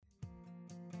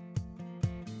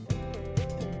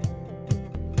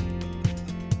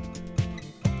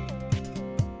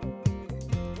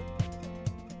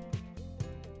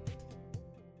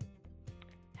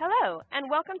Hello, and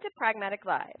welcome to Pragmatic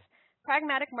Live,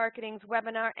 Pragmatic Marketing's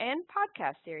webinar and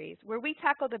podcast series, where we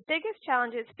tackle the biggest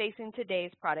challenges facing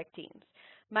today's product teams.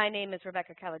 My name is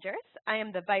Rebecca Kalogeris. I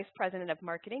am the Vice President of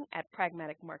Marketing at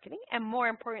Pragmatic Marketing, and more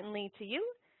importantly to you,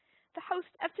 the host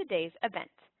of today's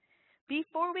event.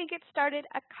 Before we get started,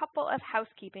 a couple of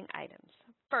housekeeping items.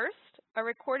 First, a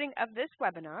recording of this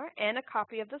webinar and a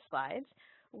copy of the slides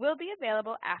will be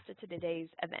available after today's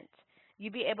event.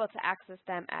 You'll be able to access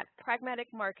them at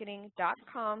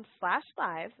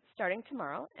pragmaticmarketing.com/live starting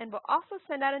tomorrow, and we'll also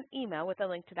send out an email with a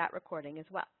link to that recording as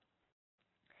well.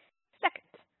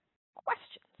 Second,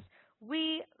 questions.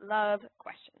 We love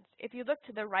questions. If you look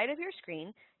to the right of your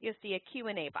screen, you'll see a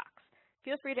Q&A box.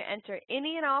 Feel free to enter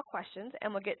any and all questions,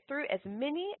 and we'll get through as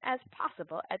many as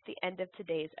possible at the end of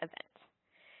today's event.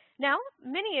 Now,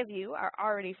 many of you are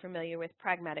already familiar with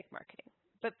Pragmatic Marketing,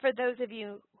 but for those of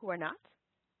you who are not,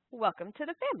 welcome to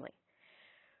the family.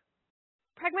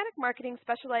 Pragmatic Marketing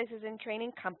specializes in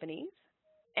training companies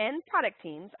and product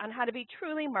teams on how to be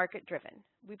truly market-driven.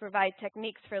 We provide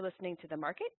techniques for listening to the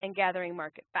market and gathering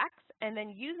market facts, and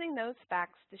then using those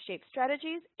facts to shape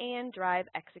strategies and drive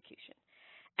execution.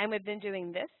 And we've been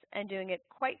doing this and doing it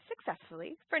quite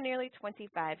successfully for nearly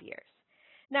 25 years.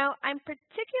 Now, I'm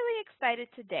particularly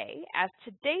excited today as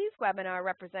today's webinar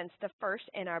represents the first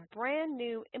in our brand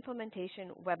new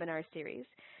implementation webinar series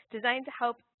designed to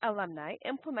help alumni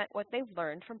implement what they've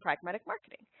learned from Pragmatic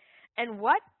Marketing. And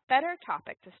what better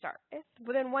topic to start with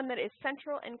than one that is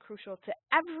central and crucial to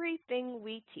everything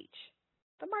we teach,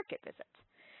 the market visit.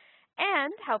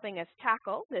 And helping us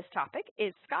tackle this topic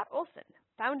is Scott Olson,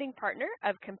 founding partner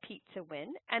of Compete to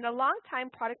Win and a longtime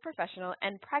product professional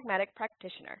and pragmatic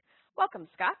practitioner. Welcome,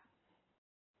 Scott.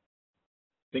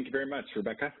 Thank you very much,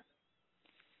 Rebecca.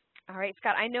 All right,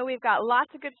 Scott, I know we've got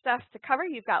lots of good stuff to cover.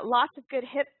 You've got lots of good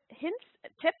hints,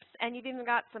 tips, and you've even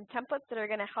got some templates that are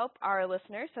going to help our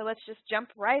listeners. So let's just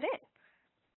jump right in.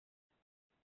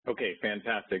 Okay,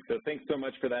 fantastic. So thanks so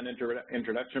much for that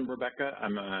introduction, Rebecca.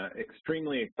 I'm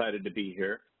extremely excited to be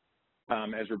here.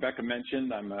 As Rebecca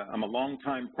mentioned, I'm a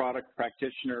longtime product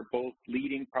practitioner, both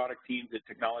leading product teams at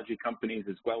technology companies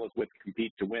as well as with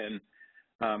Compete to Win,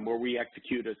 where we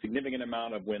execute a significant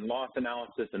amount of win-loss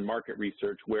analysis and market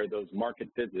research where those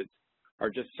market visits are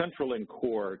just central and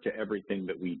core to everything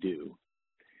that we do.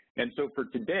 And so for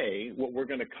today, what we're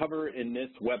going to cover in this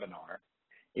webinar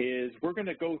is we're going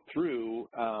to go through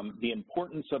the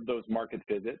importance of those market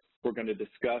visits. We're going to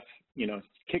discuss,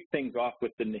 kick things off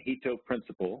with the Nahito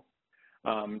principle,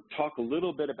 talk a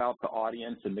little bit about the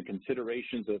audience and the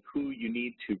considerations of who you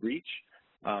need to reach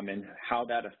and how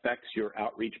that affects your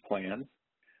outreach plans.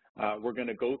 We're going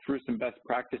to go through some best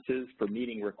practices for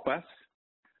meeting requests.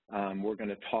 We're going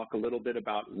to talk a little bit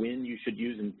about when you should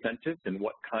use incentives and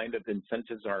what kind of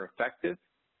incentives are effective.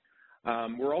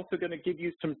 We're also going to give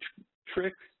you some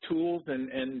tricks, tools,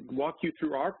 and walk you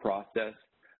through our process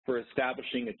for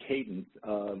establishing a cadence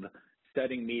of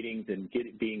setting meetings and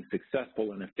being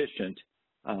successful and efficient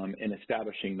in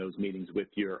establishing those meetings with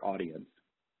your audience.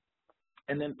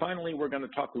 And then finally, we're going to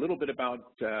talk a little bit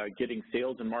about getting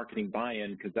sales and marketing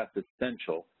buy-in because that's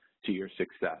essential to your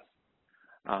success.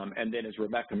 And then as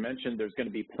Rebecca mentioned, there's going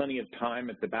to be plenty of time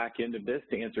at the back end of this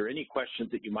to answer any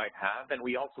questions that you might have. And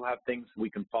we also have things we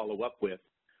can follow up with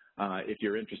if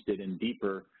you're interested in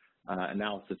deeper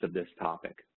analysis of this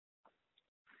topic.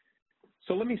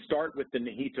 So let me start with the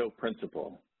Nahito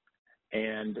principle.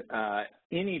 And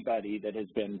anybody that has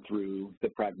been through the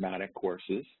pragmatic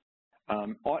courses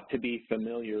ought to be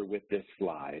familiar with this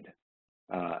slide.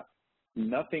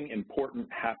 Nothing important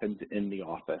happens in the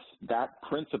office. That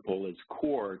principle is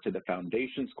core to the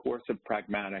foundations course of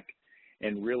pragmatic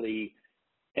and really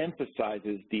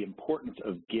emphasizes the importance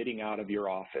of getting out of your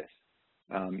office.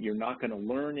 You're not going to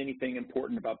learn anything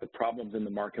important about the problems in the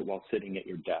market while sitting at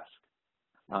your desk.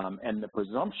 And the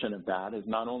presumption of that is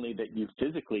not only that you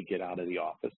physically get out of the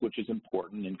office, which is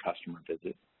important in customer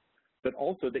visits, but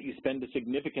also that you spend a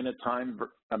significant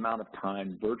amount of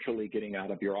time virtually getting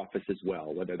out of your office as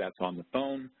well, whether that's on the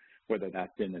phone, whether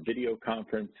that's in a video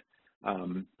conference.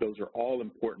 Those are all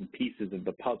important pieces of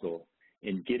the puzzle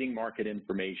in getting market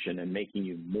information and making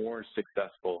you more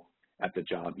successful at the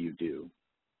job you do.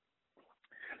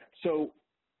 So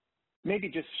maybe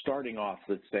just starting off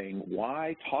with saying,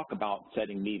 why talk about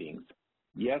setting meetings?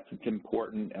 Yes, it's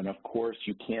important, and of course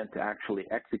you can't actually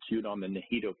execute on the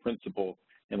Nahito principle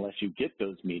unless you get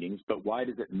those meetings, but why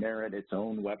does it merit its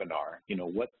own webinar?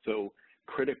 What's so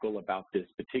critical about this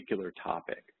particular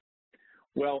topic?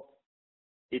 Well,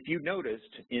 if you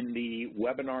noticed in the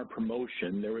webinar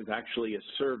promotion, there was actually a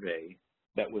survey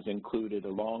that was included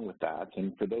along with that.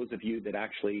 And for those of you that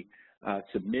actually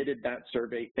submitted that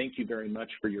survey. Thank you very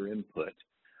much for your input.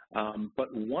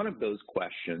 But one of those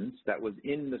questions that was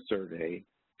in the survey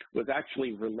was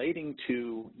actually relating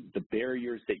to the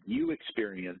barriers that you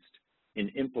experienced in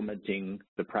implementing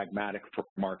the pragmatic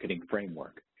marketing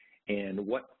framework and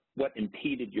what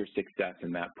impeded your success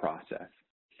in that process.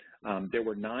 There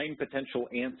were 9 potential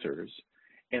answers,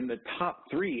 and the top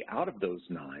 3 out of those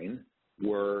 9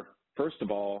 were, first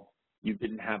of all, you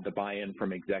didn't have the buy-in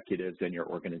from executives in your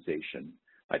organization.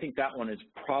 I think that one is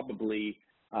probably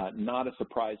not a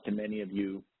surprise to many of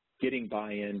you. Getting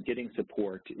buy-in, getting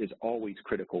support is always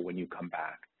critical when you come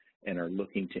back and are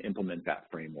looking to implement that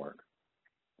framework.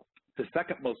 The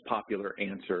second most popular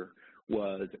answer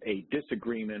was a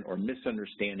disagreement or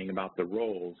misunderstanding about the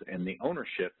roles and the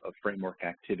ownership of framework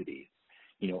activities.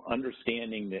 You know,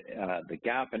 understanding the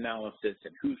gap analysis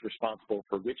and who's responsible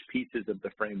for which pieces of the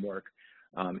framework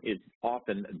is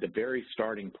often the very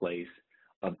starting place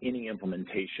of any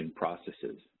implementation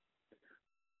processes.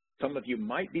 Some of you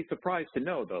might be surprised to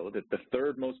know, though, that the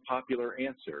third most popular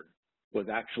answer was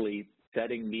actually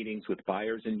setting meetings with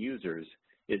buyers and users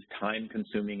is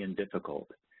time-consuming and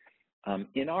difficult.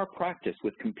 In our practice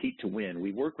with Compete to Win,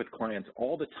 we work with clients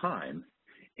all the time,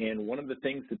 and one of the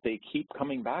things that they keep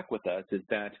coming back with us is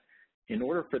that in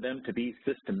order for them to be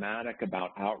systematic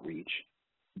about outreach,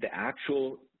 the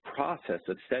actual process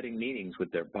of setting meetings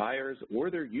with their buyers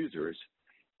or their users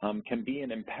can be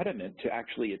an impediment to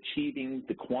actually achieving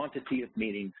the quantity of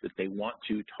meetings that they want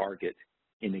to target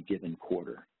in a given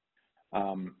quarter.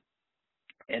 And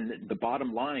the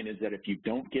bottom line is that if you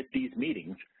don't get these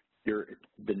meetings, the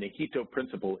Nahito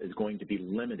principle is going to be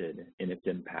limited in its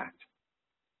impact.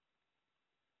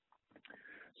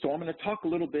 So I'm going to talk a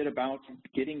little bit about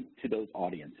getting to those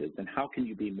audiences and how can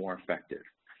you be more effective.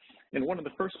 And one of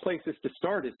the first places to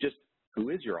start is just, who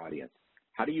is your audience?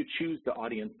 How do you choose the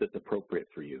audience that's appropriate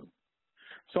for you?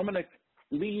 So I'm going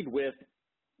to lead with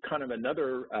kind of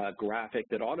another graphic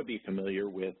that ought to be familiar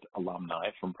with alumni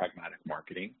from Pragmatic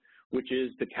Marketing, which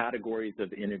is the categories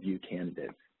of interview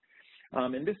candidates.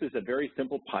 And this is a very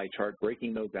simple pie chart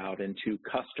breaking those out into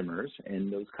customers,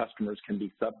 and those customers can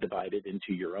be subdivided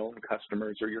into your own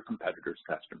customers or your competitors'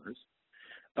 customers.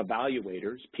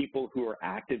 Evaluators, people who are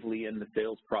actively in the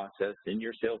sales process, in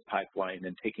your sales pipeline,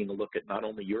 and taking a look at not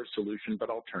only your solution but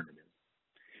alternatives.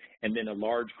 And then a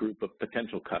large group of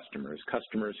potential customers,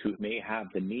 customers who may have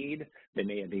the need, they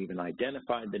may have even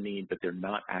identified the need, but they're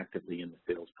not actively in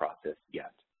the sales process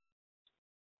yet.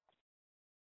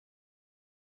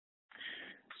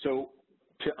 So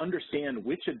to understand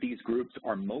which of these groups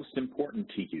are most important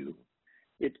to you,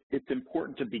 it's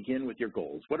important to begin with your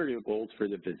goals. What are your goals for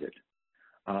the visit?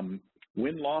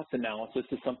 Win-loss analysis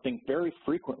is something very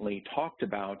frequently talked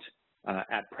about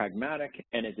at Pragmatic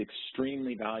and is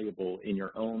extremely valuable in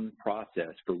your own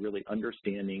process for really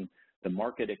understanding the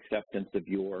market acceptance of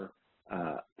your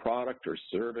product or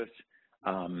service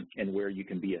and where you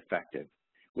can be effective.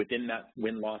 Within that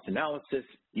win-loss analysis,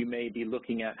 you may be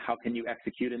looking at how can you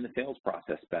execute in the sales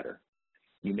process better.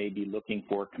 You may be looking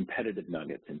for competitive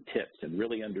nuggets and tips and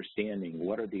really understanding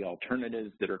what are the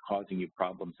alternatives that are causing you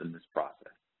problems in this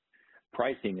process.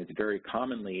 Pricing is very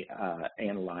commonly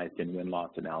analyzed in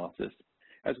win-loss analysis,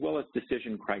 as well as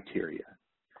decision criteria.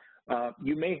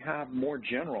 You may have more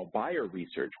general buyer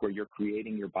research where you're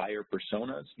creating your buyer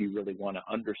personas. You really want to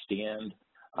understand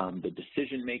the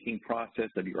decision-making process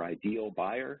of your ideal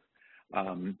buyer.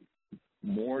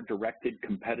 More directed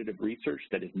competitive research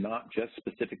that is not just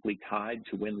specifically tied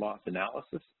to win-loss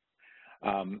analysis,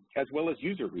 as well as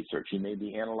user research. You may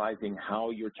be analyzing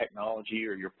how your technology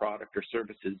or your product or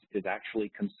services is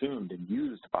actually consumed and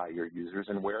used by your users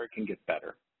and where it can get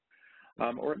better.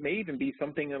 Or it may even be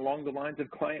something along the lines of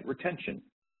client retention.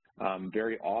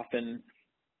 Very often,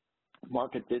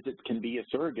 market visits can be a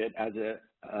surrogate as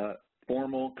a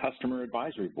formal customer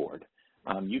advisory board.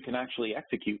 You can actually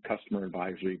execute customer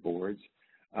advisory boards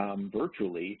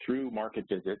virtually through market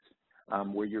visits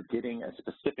where you're getting a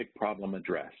specific problem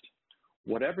addressed.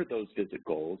 Whatever those visit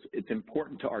goals, it's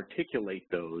important to articulate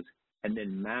those and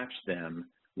then match them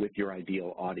with your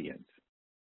ideal audience.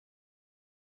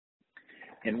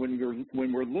 And when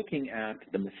we're looking at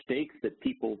the mistakes that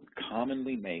people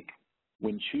commonly make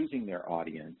when choosing their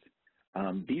audience,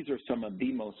 these are some of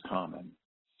the most common.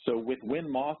 So with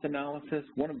win-loss analysis,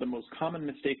 one of the most common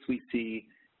mistakes we see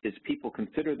is people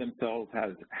consider themselves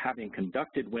as having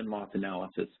conducted win-loss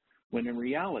analysis, when in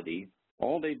reality,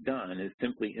 all they've done is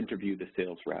simply interview the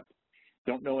sales rep.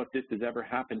 Don't know if this has ever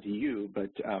happened to you,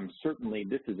 but certainly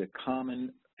this is a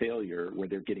common failure where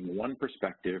they're getting one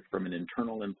perspective from an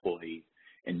internal employee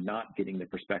and not getting the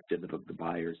perspective of the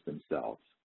buyers themselves.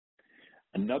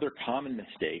 Another common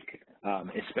mistake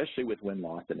especially with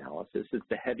win-loss analysis, is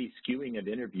the heavy skewing of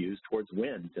interviews towards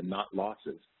wins and not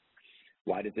losses.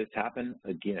 Why did this happen?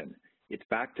 Again, it's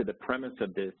back to the premise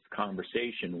of this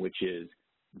conversation, which is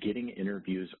getting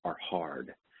interviews are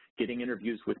hard. Getting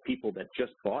interviews with people that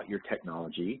just bought your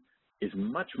technology is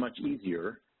much, much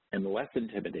easier and less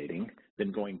intimidating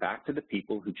than going back to the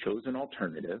people who chose an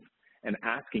alternative and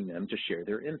asking them to share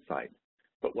their insight.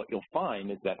 But what you'll find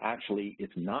is that actually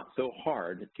it's not so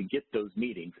hard to get those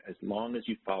meetings as long as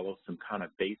you follow some kind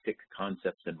of basic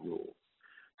concepts and rules.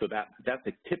 So that's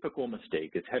a typical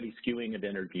mistake, is heavy skewing of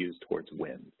interviews towards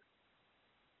wins.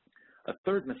 A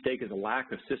third mistake is a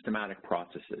lack of systematic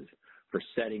processes for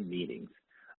setting meetings,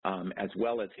 as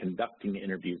well as conducting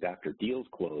interviews after deals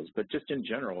close. But just in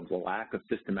general, the lack of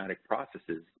systematic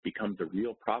processes becomes a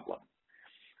real problem.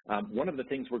 One of the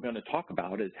things we're going to talk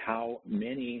about is how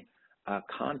many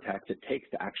contacts it takes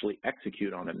to actually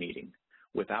execute on a meeting.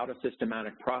 Without a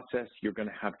systematic process, you're going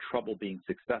to have trouble being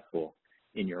successful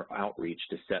in your outreach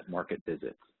to set market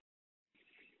visits.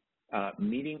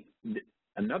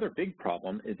 Another big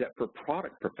problem is that for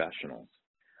product professionals,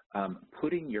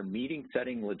 putting your meeting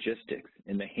setting logistics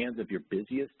in the hands of your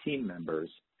busiest team members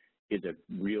is a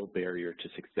real barrier to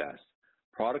success.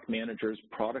 Product managers,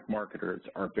 product marketers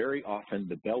are very often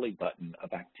the belly button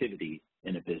of activity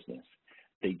in a business.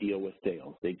 They deal with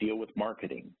sales, they deal with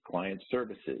marketing, client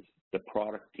services, the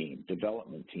product team,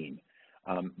 development team.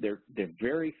 They're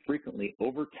very frequently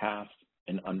overtasked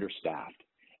and understaffed,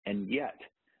 and yet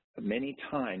many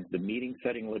times the meeting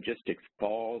setting logistics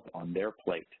falls on their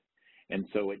plate, and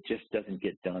so it just doesn't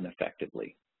get done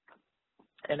effectively.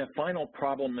 And a final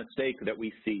problem mistake that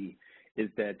we see is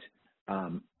that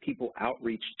people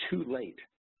outreach too late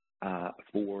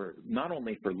for not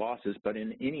only for losses, but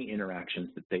in any interactions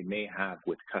that they may have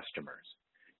with customers.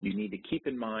 You need to keep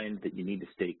in mind that you need to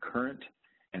stay current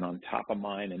and on top of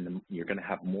mind, and you're going to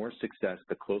have more success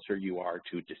the closer you are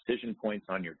to decision points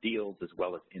on your deals, as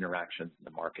well as interactions in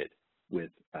the market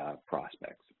with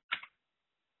prospects.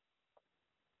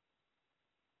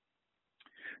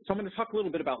 So I'm going to talk a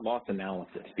little bit about loss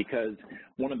analysis, because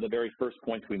one of the very first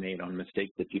points we made on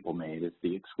mistakes that people made is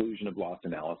the exclusion of loss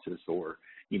analysis, or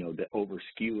the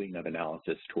over-skewing of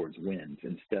analysis towards wins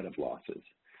instead of losses.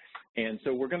 And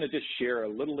so we're going to just share a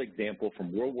little example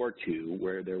from World War II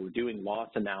where they were doing loss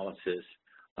analysis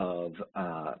of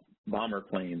bomber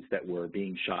planes that were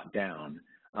being shot down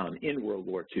in World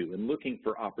War II, and looking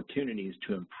for opportunities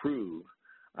to improve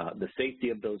the safety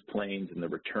of those planes and the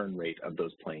return rate of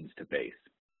those planes to base.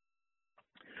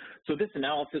 So this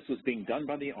analysis was being done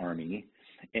by the Army,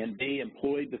 and they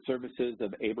employed the services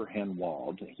of Abraham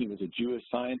Wald. He was a Jewish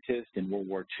scientist in World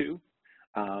War II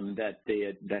that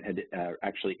had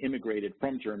actually immigrated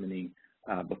from Germany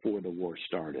before the war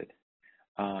started.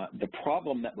 The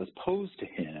problem that was posed to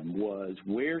him was,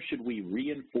 where should we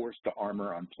reinforce the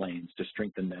armor on planes to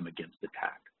strengthen them against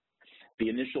attack? The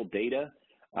initial data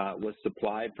was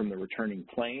supplied from the returning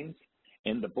planes,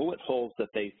 and the bullet holes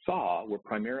that they saw were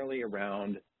primarily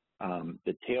around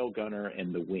the tail gunner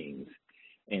and the wings.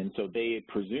 And so they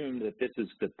presumed that this is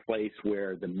the place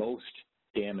where the most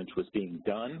damage was being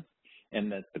done, and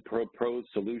that the proposed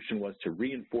solution was to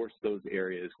reinforce those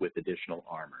areas with additional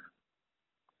armor.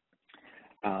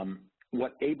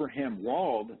 What Abraham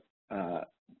Wald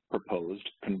proposed,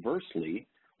 conversely,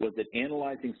 was that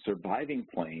analyzing surviving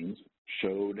planes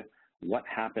showed what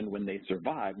happened when they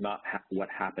survived, not what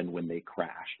happened when they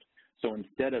crashed. So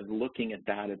instead of looking at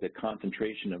that as a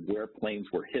concentration of where planes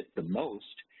were hit the most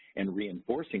and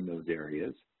reinforcing those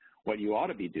areas, what you ought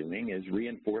to be doing is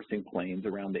reinforcing planes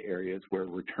around the areas where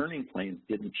returning planes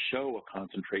didn't show a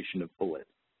concentration of bullets.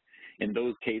 In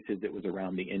those cases, it was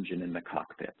around the engine and the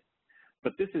cockpit.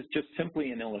 But this is just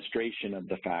simply an illustration of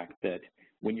the fact that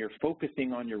when you're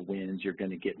focusing on your wins, you're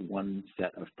going to get one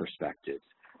set of perspectives.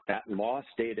 That loss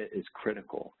data is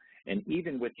critical. And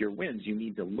even with your wins, you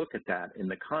need to look at that in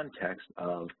the context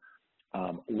of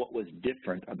what was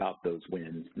different about those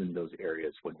wins in those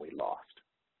areas when we lost.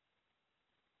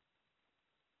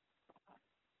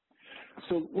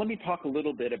 So let me talk a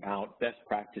little bit about best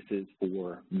practices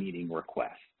for meeting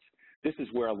requests. This is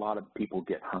where a lot of people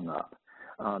get hung up.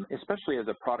 Especially as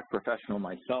a product professional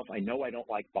myself, I know I don't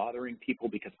like bothering people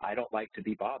because I don't like to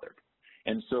be bothered.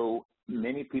 And so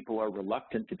many people are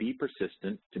reluctant to be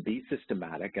persistent, to be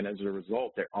systematic, and as a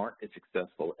result, they aren't as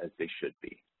successful as they should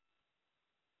be.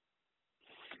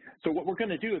 So what we're going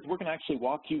to do is we're going to actually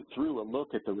walk you through a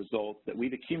look at the results that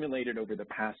we've accumulated over the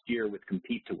past year with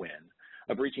Compete to Win,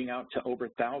 of reaching out to over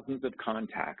thousands of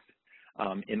contacts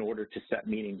in order to set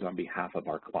meetings on behalf of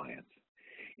our clients.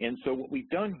 And so what we've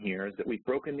done here is that we've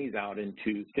broken these out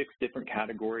into 6 different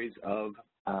categories of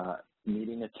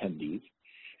meeting attendees,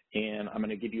 and I'm going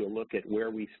to give you a look at where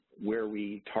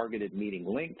we targeted meeting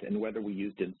length and whether we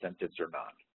used incentives or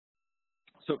not.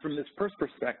 So from this first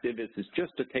perspective, this is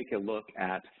just to take a look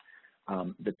at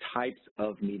the types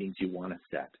of meetings you want to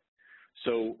set.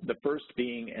 So the first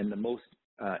being, and the most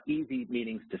easy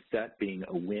meetings to set, being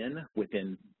a win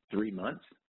within 3 months,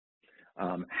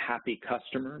 happy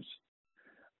customers,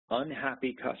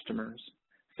 unhappy customers,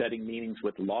 setting meetings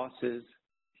with losses,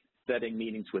 setting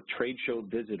meetings with trade show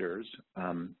visitors,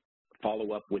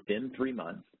 follow up within 3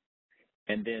 months,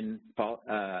 and then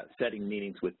setting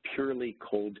meetings with purely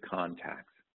cold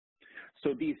contacts.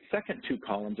 So these second two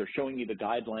columns are showing you the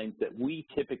guidelines that we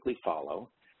typically follow.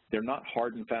 They're not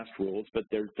hard and fast rules, but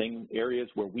they're areas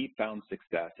where we found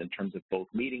success in terms of both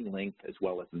meeting length as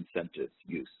well as incentives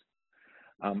use.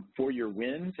 For your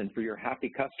wins and for your happy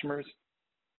customers,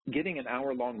 getting an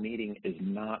hour-long meeting is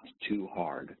not too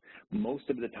hard. Most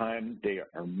of the time, they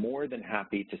are more than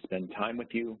happy to spend time with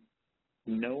you.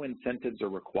 No incentives are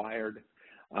required.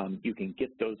 You can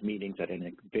get those meetings at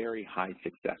a very high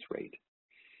success rate.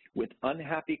 With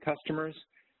unhappy customers,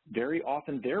 very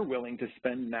often they're willing to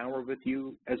spend an hour with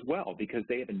you as well because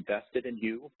they have invested in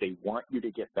you. They want you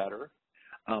to get better.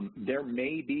 There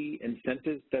may be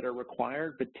incentives that are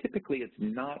required, but typically it's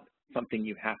not something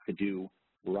you have to do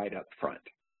right up front.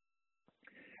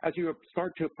 As you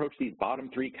start to approach these bottom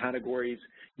three categories,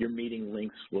 your meeting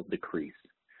lengths will decrease.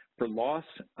 For loss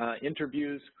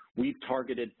interviews, we've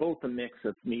targeted both a mix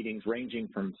of meetings ranging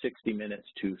from 60 minutes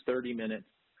to 30 minutes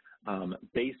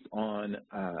based on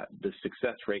the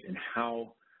success rate and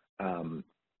how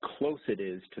close it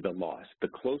is to the loss. The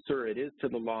closer it is to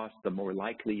the loss, the more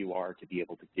likely you are to be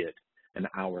able to get an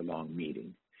hour-long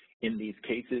meeting. In these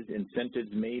cases,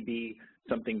 incentives may be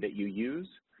something that you use.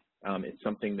 It's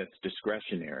something that's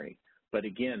discretionary. But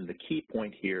again, the key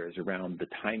point here is around the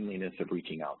timeliness of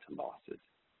reaching out to losses.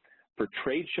 For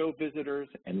trade show visitors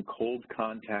and cold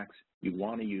contacts, you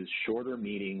want to use shorter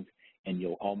meetings, and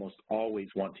you'll almost always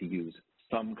want to use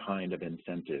some kind of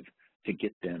incentive to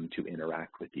get them to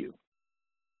interact with you.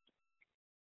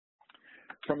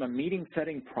 From a meeting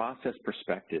setting process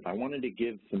perspective, I wanted to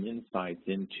give some insights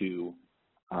into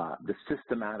the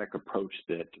systematic approach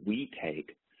that we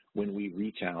take when we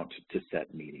reach out to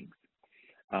set meetings.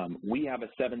 We have a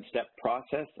 7-step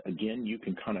process. Again, you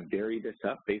can kind of vary this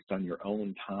up based on your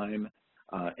own time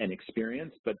and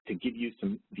experience, but to give you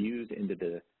some views into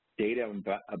the data I'm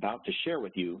about to share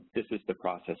with you, this is the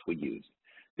process we use.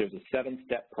 There's a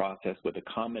 7-step process with a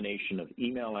combination of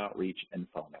email outreach and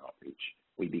phone outreach.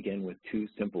 We begin with 2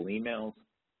 simple emails,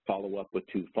 follow up with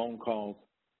 2 phone calls,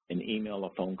 an email, a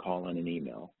phone call, and an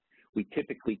email. We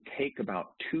typically take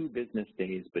about 2 business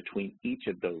days between each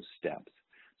of those steps.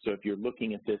 So if you're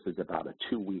looking at this as about a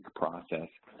 2-week process,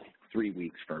 3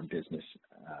 weeks for a business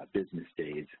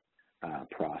days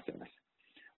process.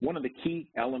 One of the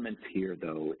key elements here,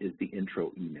 though, is the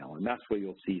intro email, and that's where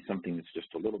you'll see something that's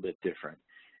just a little bit different,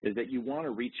 is that you want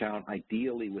to reach out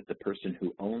ideally with the person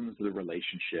who owns the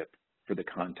relationship for the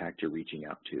contact you're reaching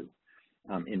out to.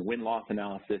 In win-loss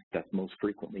analysis, that's most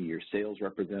frequently your sales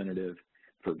representative.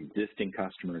 For existing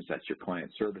customers, that's your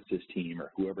client services team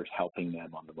or whoever's helping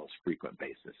them on the most frequent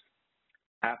basis.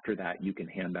 After that, you can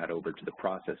hand that over to the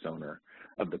process owner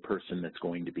of the person that's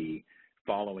going to be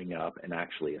following up and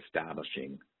actually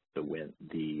establishing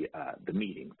the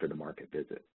meeting for the market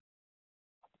visit.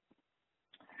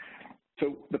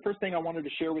 So the first thing I wanted to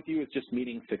share with you is just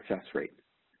meeting success rates.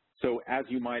 So as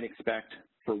you might expect,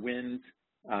 for wins,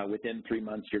 within 3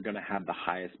 months, you're going to have the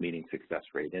highest meeting success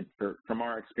rate. And from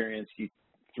our experience,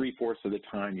 3/4 of the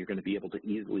time, you're going to be able to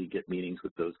easily get meetings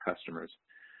with those customers.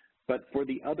 But for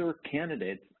the other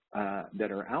candidates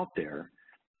that are out there,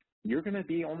 you're going to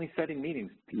be only setting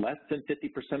meetings less than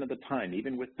 50% of the time,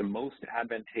 even with the most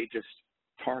advantageous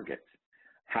targets.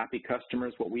 Happy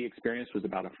customers, what we experienced was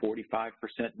about a 45%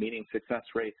 meeting success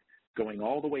rate, going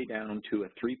all the way down to a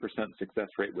 3% success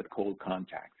rate with cold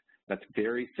contacts. That's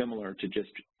very similar to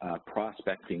just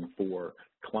prospecting for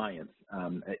clients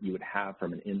that you would have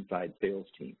from an inside sales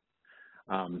team.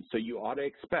 So you ought to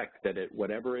expect that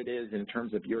whatever it is in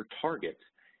terms of your targets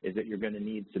is that you're going to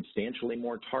need substantially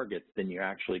more targets than you're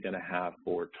actually going to have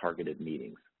for targeted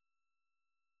meetings.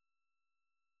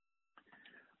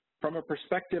 From a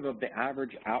perspective of the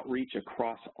average outreach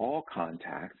across all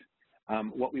contacts,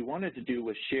 what we wanted to do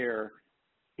was share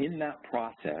in that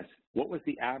process what was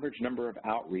the average number of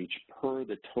outreach per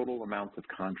the total amounts of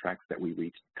contacts that we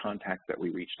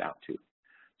reached out to.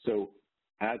 So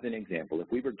as an example,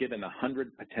 if we were given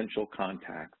 100 potential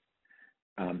contacts,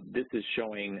 this is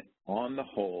showing on the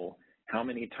whole how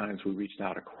many times we reached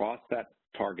out across that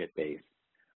target base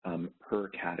per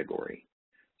category.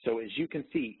 So as you can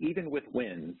see, even with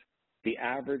wins, the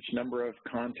average number of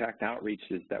contact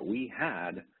outreaches that we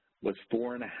had was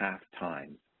 4.5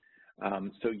 times.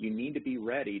 So you need to be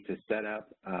ready to set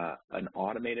up an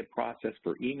automated process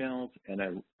for emails and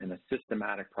a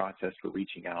systematic process for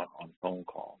reaching out on phone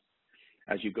calls.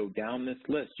 As you go down this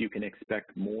list, you can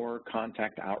expect more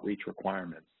contact outreach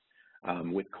requirements,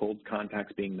 with cold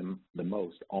contacts being the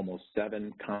most, almost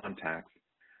 7 contacts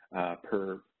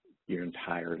per your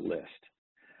entire list.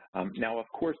 Now, of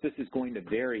course, this is going to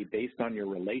vary based on your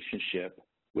relationship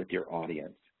with your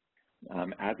audience.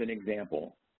 As an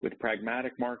example, with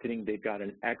pragmatic marketing, they've got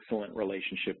an excellent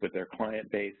relationship with their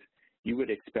client base. You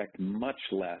would expect much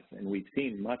less, and we've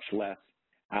seen much less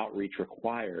outreach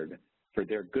required for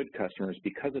their good customers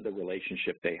because of the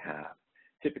relationship they have.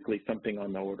 Typically something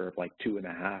on the order of like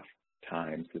 2.5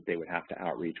 times that they would have to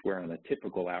outreach, where on a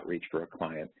typical outreach for a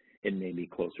client, it may be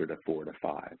closer to 4 to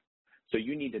 5. So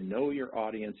you need to know your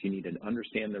audience, you need to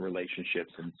understand the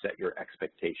relationships and set your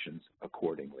expectations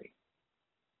accordingly.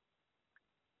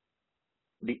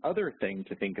 The other thing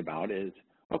to think about is,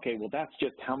 okay, well, that's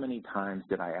just how many times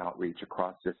did I outreach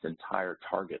across this entire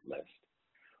target list?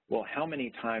 Well, how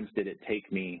many times did it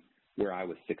take me where I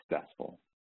was successful?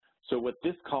 So what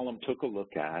this column took a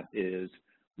look at is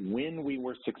when we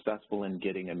were successful in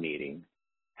getting a meeting,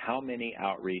 how many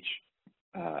outreach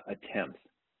attempts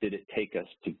did it take us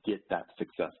to get that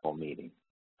successful meeting?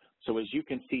 So as you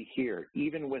can see here,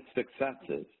 even with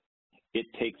successes, it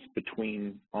takes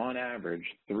between, on average,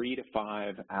 3 to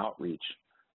 5 outreach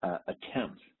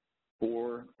attempts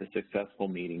for the successful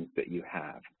meetings that you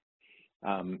have.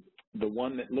 The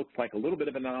one that looks like a little bit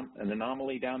of an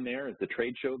anomaly down there is the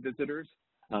trade show visitors.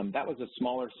 That was a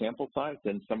smaller sample size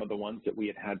than some of the ones that we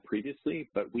had had previously,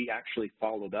 but we actually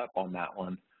followed up on that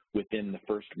one within the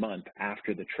first month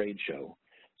after the trade show.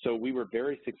 So we were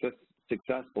very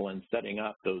successful in setting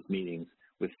up those meetings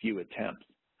with few attempts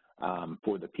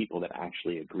for the people that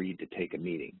actually agreed to take a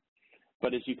meeting.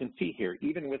 But as you can see here,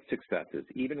 even with successes,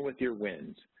 even with your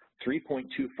wins,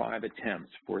 3.25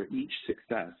 attempts for each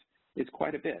success is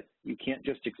quite a bit. You can't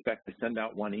just expect to send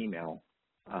out one email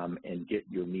and get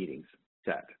your meetings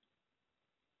set.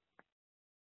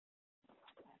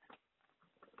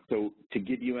 So to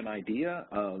give you an idea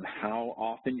of how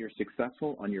often you're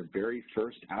successful on your very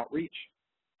first outreach,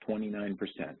 29%.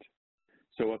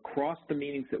 So across the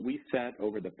meetings that we set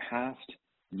over the past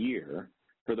year,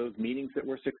 for those meetings that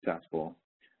were successful,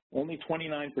 only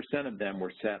 29% of them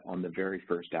were set on the very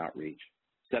first outreach.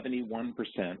 71%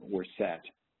 were set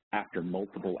after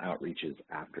multiple outreaches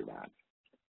after that.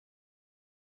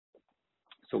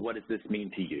 So what does this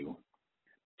mean to you?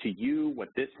 To you, what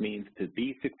this means, to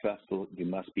be successful, you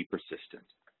must be persistent.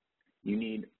 You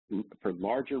need, for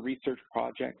larger research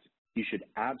projects, you should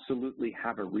absolutely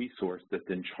have a resource that's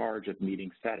in charge of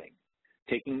meeting setting.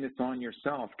 Taking this on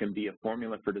yourself can be a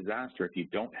formula for disaster if you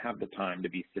don't have the time to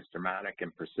be systematic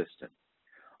and persistent.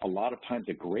 A lot of times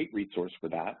a great resource for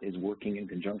that is working in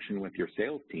conjunction with your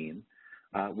sales team,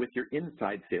 with your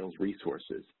inside sales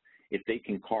resources. If they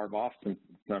can carve off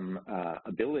some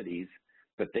abilities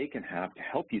that they can have to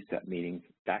help you set meetings,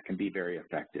 that can be very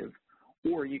effective.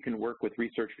 Or you can work with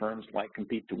research firms like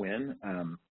Compete to Win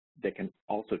that can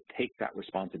also take that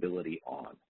responsibility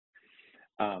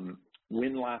on.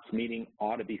 Win-last meeting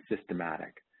ought to be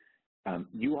systematic.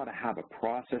 You ought to have a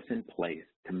process in place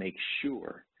to make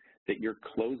sure that you're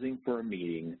closing for a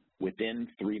meeting within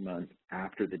 3 months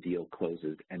after the deal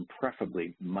closes, and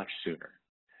preferably much sooner.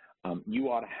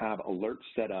 You ought to have alerts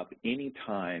set up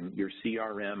anytime your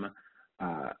CRM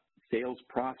sales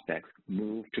prospects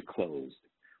move to closed,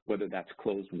 whether that's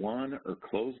closed won or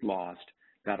closed lost.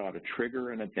 That ought to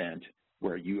trigger an event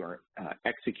where you are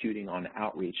executing on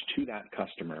outreach to that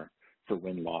customer for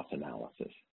win-loss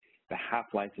analysis. The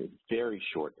half-life is very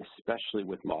short, especially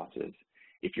with losses.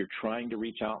 If you're trying to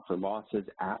reach out for losses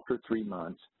after 3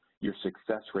 months, your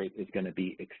success rate is going to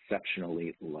be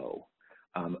exceptionally low.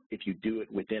 If you do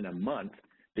it within a month,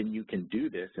 then you can do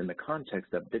this in the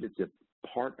context of that it's a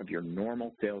part of your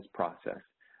normal sales process.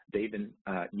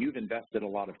 You've invested a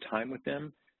lot of time with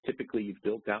them. Typically, you've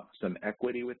built out some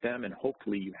equity with them, and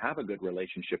hopefully you have a good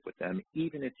relationship with them,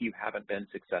 even if you haven't been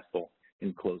successful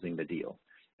in closing the deal.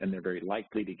 And they're very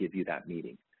likely to give you that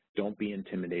meeting. Don't be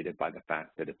intimidated by the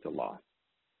fact that it's a loss.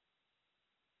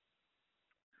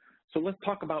 So let's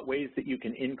talk about ways that you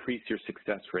can increase your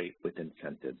success rate with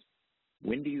incentives.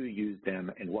 When do you use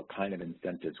them, and what kind of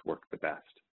incentives work the best?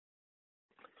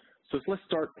 So let's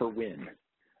start for win.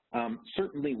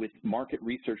 Certainly with market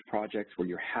research projects where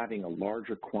you're having a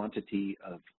larger quantity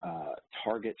of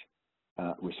target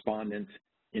respondents,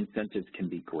 incentives can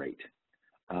be great.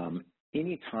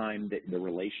 Any time that the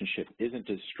relationship isn't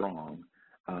as strong,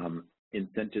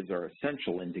 incentives are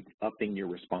essential in upping your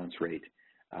response rate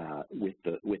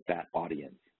with that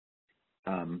audience.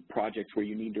 Projects where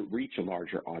you need to reach a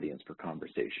larger audience for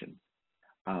conversation.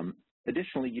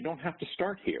 Additionally, you don't have to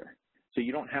start here. So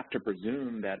you don't have to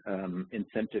presume that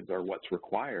incentives are what's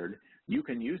required. You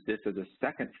can use this as a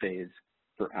second phase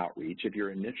for outreach if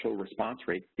your initial response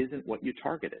rate isn't what you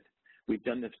targeted. We've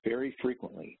done this very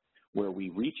frequently, where we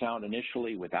reach out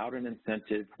initially without an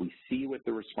incentive, we see what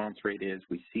the response rate is,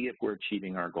 we see if we're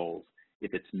achieving our goals.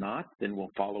 If it's not, then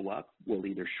we'll follow up. We'll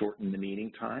either shorten the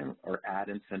meeting time or add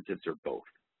incentives or both.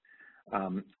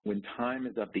 When time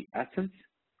is of the essence,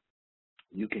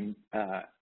 you can,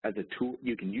 as a tool,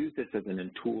 you can use this as a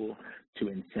tool to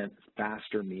incent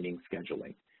faster meeting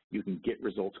scheduling. You can get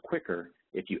results quicker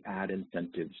if you add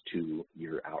incentives to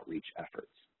your outreach efforts.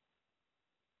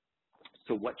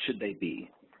 So what should they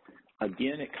be?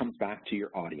 Again, it comes back to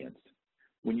your audience.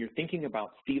 When you're thinking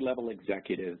about C-level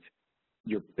executives,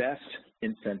 your best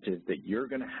incentives that you're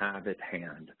going to have at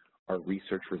hand are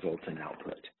research results and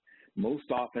output.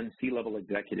 Most often, C-level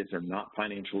executives are not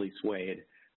financially swayed.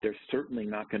 They're certainly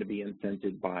not going to be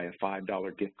incented by a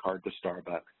 $5 gift card to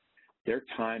Starbucks. Their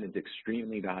time is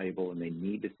extremely valuable, and they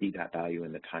need to see that value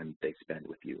in the time that they spend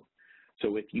with you.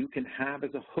 So if you can have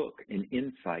as a hook an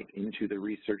insight into the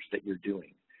research that you're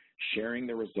doing, sharing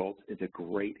the results is a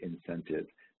great incentive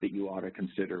that you ought to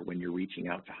consider when you're reaching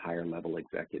out to higher level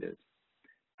executives.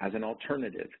 As an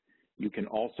alternative, you can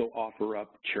also offer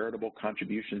up charitable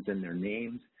contributions in their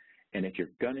names, and if you're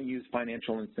going to use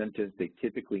financial incentives, they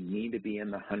typically need to be in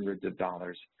the hundreds of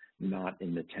dollars, not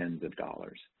in the tens of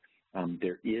dollars.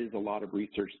 There is a lot of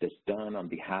research that's done on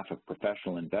behalf of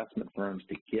professional investment firms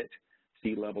to get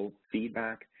C-level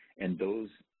feedback, and those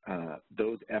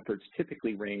efforts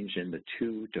typically range in the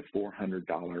 $200 to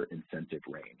 $400 incentive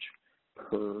range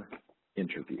per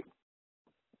interview.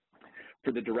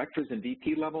 For the directors and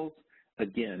VP levels,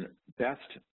 again, best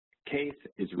case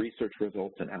is research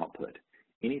results and output.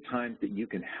 Any time that you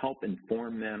can help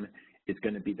inform them is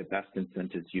going to be the best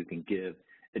incentives you can give.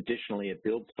 Additionally, it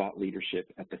builds thought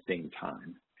leadership at the same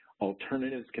time.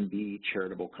 Alternatives can be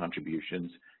charitable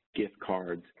contributions, gift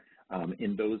cards.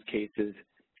 In those cases,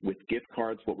 with gift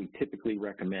cards, what we typically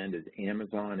recommend is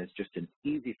Amazon is just an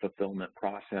easy fulfillment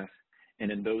process.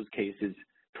 And in those cases,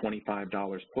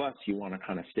 $25 plus, you want to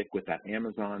kind of stick with that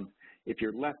Amazon. If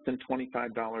you're less than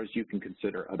 $25, you can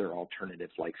consider other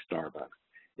alternatives like Starbucks,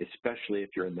 especially if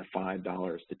you're in the $5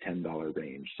 to $10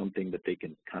 range, something that they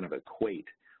can kind of equate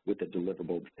with a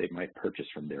deliverable that they might purchase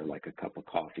from there, like a cup of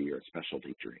coffee or a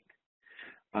specialty drink.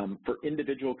 For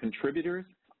individual contributors,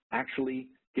 actually,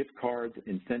 gift cards,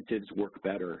 incentives work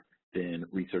better than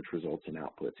research results and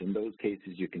outputs. In those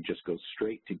cases, you can just go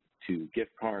straight to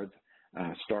gift cards,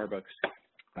 Starbucks,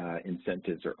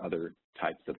 incentives, or other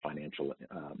types of financial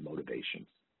motivations.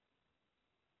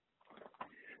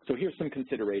 So here's some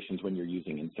considerations when you're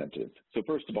using incentives. So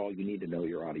first of all, you need to know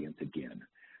your audience again.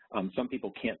 Some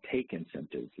people can't take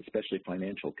incentives, especially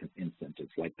financial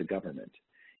incentives like the government.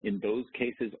 In those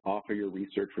cases, offer your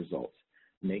research results.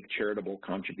 Make charitable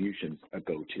contributions a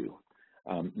go-to.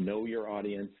 Know your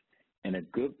audience, and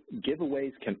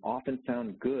giveaways can often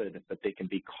sound good, but they can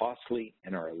be costly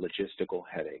and are a logistical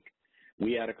headache.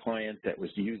 We had a client that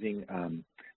was using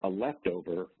a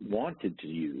leftover, wanted to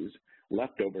use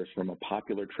leftovers from a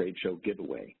popular trade show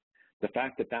giveaway. The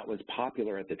fact that that was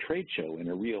popular at the trade show and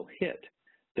a real hit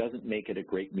doesn't make it a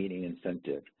great meeting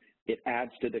incentive. It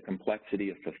adds to the complexity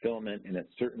of fulfillment, and it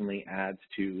certainly adds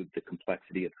to the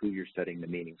complexity of who you're setting the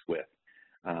meetings with,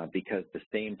 because the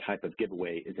same type of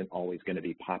giveaway isn't always going to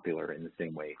be popular in the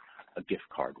same way a gift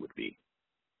card would be.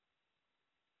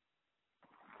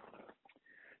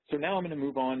 So now I'm going to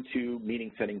move on to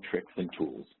meeting setting tricks and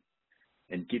tools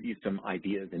and give you some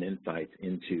ideas and insights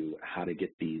into how to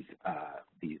get these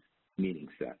meetings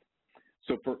set.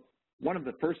 So for one of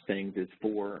the first things is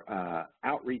for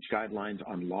outreach guidelines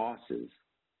on losses,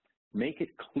 make it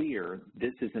clear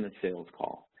this isn't a sales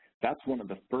call. That's one of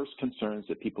the first concerns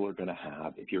that people are going to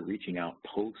have if you're reaching out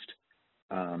post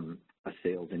a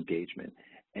sales engagement.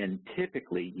 And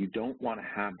typically, you don't want to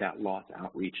have that loss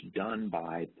outreach done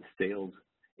by the sales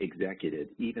executive,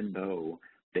 even though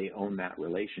they own that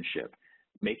relationship.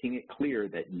 Making it clear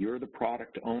that you're the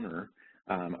product owner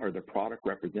or the product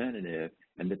representative,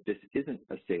 and that this isn't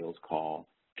a sales call,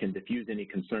 can diffuse any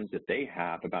concerns that they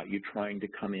have about you trying to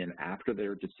come in after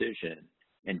their decision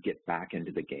and get back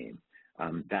into the game.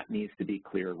 That needs to be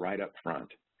clear right up front.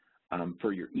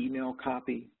 For your email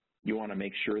copy, you want to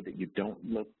make sure that you don't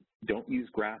use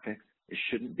graphics. It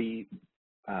shouldn't be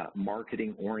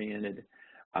marketing oriented.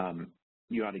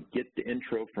 You ought to get the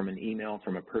intro from an email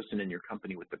from a person in your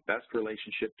company with the best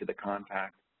relationship to the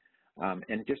contact,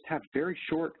 and just have very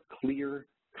short, clear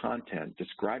content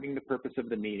describing the purpose of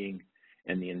the meeting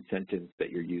and the incentives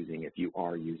that you're using if you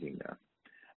are using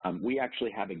them. We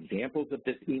actually have examples of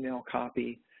this email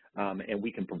copy, and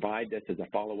we can provide this as a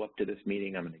follow-up to this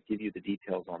meeting. I'm going to give you the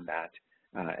details on that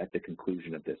at the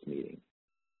conclusion of this meeting.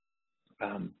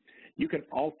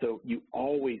 You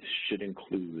always should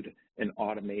include an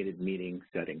automated meeting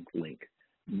settings link.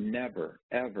 Never,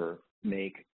 ever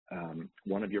make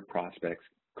one of your prospects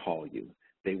call you.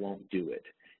 They won't do it.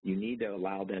 You need to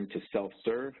allow them to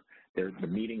self-serve. The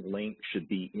meeting link should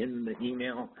be in the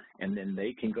email, and then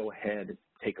they can go ahead,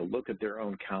 take a look at their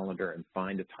own calendar, and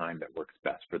find a time that works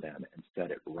best for them and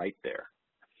set it right there.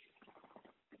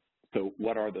 So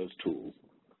what are those tools?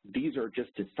 These are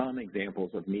just some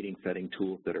examples of meeting setting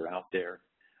tools that are out there.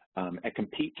 At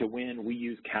Compete to Win, we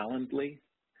use Calendly,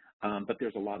 but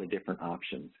there's a lot of different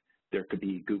options. There could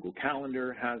be Google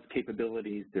Calendar has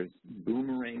capabilities. There's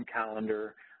Boomerang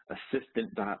Calendar,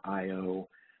 Assistant.io.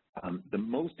 The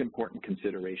most important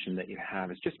consideration that you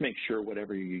have is just make sure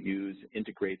whatever you use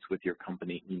integrates with your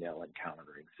company email and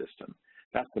calendaring system.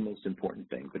 That's the most important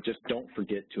thing, but just don't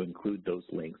forget to include those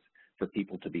links for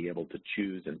people to be able to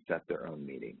choose and set their own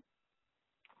meeting.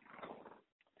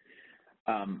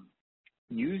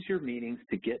 Use your meetings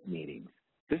to get meetings.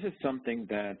 This is something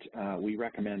that we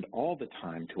recommend all the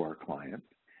time to our clients,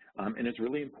 and it's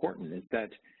really important, is that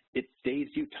it saves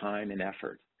you time and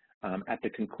effort. At the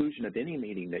conclusion of any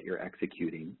meeting that you're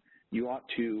executing, you ought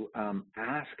to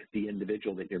ask the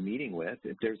individual that you're meeting with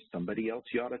if there's somebody else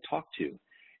you ought to talk to.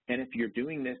 And if you're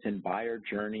doing this in buyer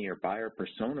journey or buyer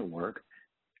persona work,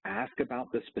 ask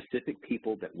about the specific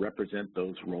people that represent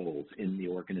those roles in the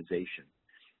organization.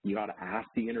 You ought to ask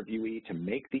the interviewee to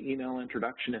make the email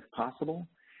introduction if possible,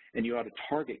 and you ought to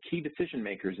target key decision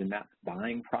makers in that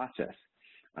buying process.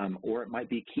 Or it might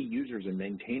be key users and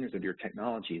maintainers of your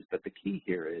technologies, but the key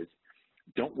here is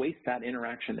don't waste that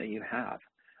interaction that you have.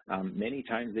 Many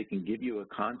times they can give you a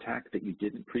contact that you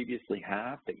didn't previously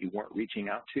have, that you weren't reaching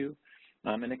out to,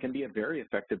 and it can be a very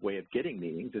effective way of getting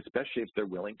meetings, especially if they're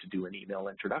willing to do an email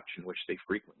introduction, which they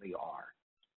frequently are.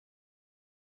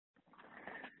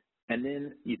 And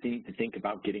then you need to think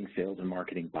about getting sales and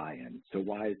marketing buy-in. So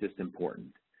why is this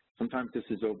important? Sometimes this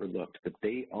is overlooked, but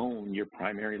they own your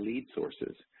primary lead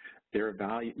sources. They're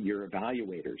your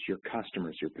evaluators, your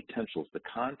customers, your potentials. The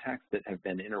contacts that have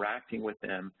been interacting with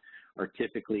them are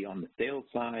typically on the sales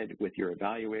side with your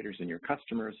evaluators and your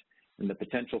customers, and the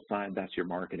potential side, that's your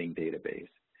marketing database.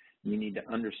 You need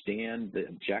to understand the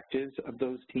objectives of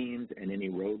those teams and any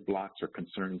roadblocks or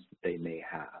concerns that they may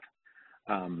have.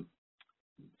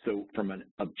 So from an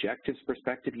objectives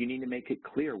perspective, you need to make it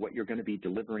clear what you're going to be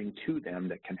delivering to them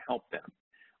that can help them.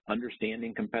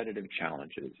 Understanding competitive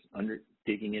challenges,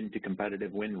 digging into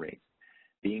competitive win rates,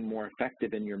 being more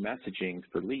effective in your messaging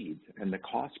for leads and the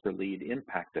cost per lead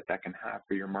impact that can have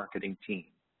for your marketing team.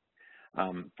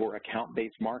 For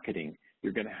account-based marketing,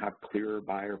 you're going to have clearer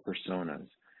buyer personas.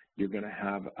 You're going to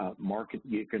have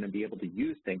you're going to be able to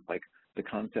use things like the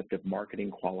concept of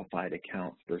marketing qualified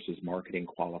accounts versus marketing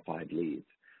qualified leads.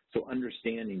 So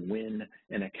understanding when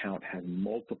an account has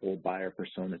multiple buyer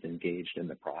personas engaged in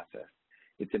the process.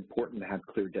 It's important to have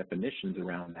clear definitions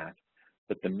around that.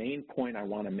 But the main point I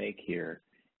want to make here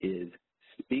is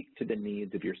speak to the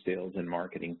needs of your sales and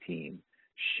marketing team.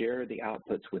 Share the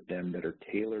outputs with them that are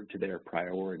tailored to their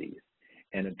priorities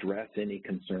and address any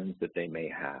concerns that they may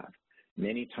have.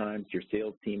 Many times your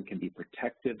sales team can be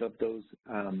protective of those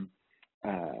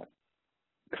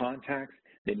contacts.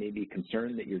 They may be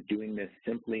concerned that you're doing this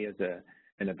simply as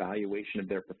an evaluation of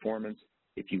their performance.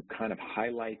 If you kind of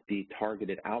highlight the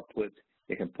targeted outputs,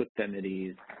 it can put them at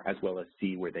ease as well as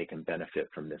see where they can benefit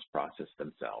from this process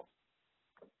themselves.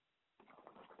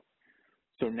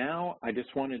 So now I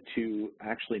just wanted to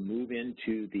actually move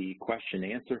into the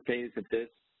question-answer phase of this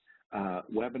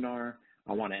webinar.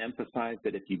 I want to emphasize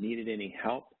that if you needed any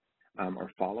help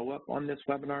or follow-up on this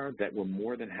webinar, that we're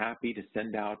more than happy to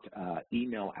send out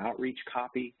email outreach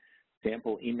copy,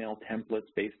 sample email templates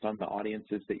based on the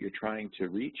audiences that you're trying to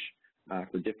reach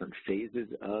for different phases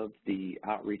of the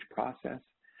outreach process.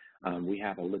 We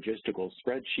have a logistical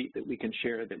spreadsheet that we can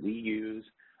share that we use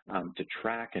to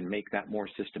track and make that more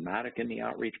systematic in the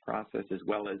outreach process, as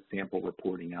well as sample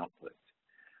reporting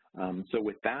outputs. So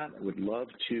with that, I would love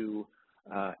to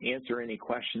answer any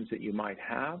questions that you might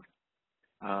have.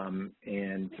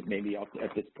 And maybe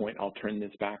at this point, I'll turn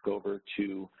this back over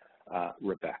to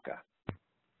Rebecca.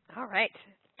 All right.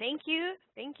 Thank you.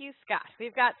 Thank you, Scott.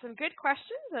 We've got some good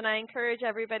questions, and I encourage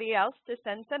everybody else to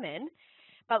send them in.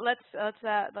 But let's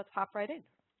hop right in.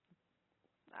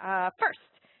 First,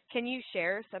 can you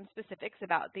share some specifics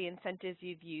about the incentives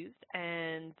you've used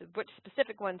and which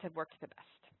specific ones have worked the best?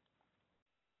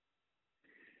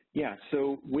 Yeah,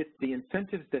 so with the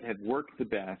incentives that have worked the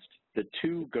best, the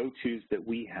two go-tos that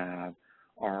we have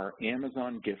are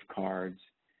Amazon gift cards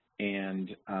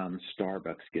and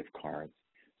Starbucks gift cards.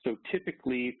 So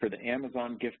typically for the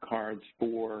Amazon gift cards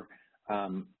for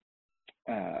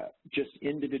just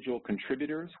individual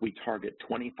contributors, we target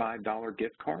 $25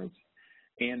 gift cards.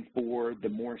 And for the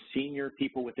more senior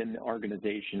people within the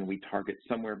organization, we target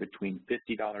somewhere between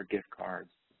 $50 gift cards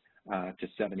to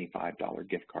 $75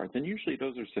 gift cards. And usually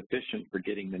those are sufficient for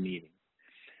getting the meeting.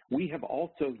 We have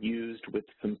also used with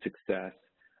some success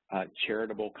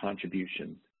charitable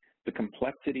contributions. The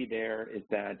complexity there is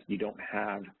that you don't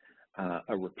have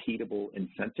a repeatable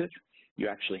incentive. You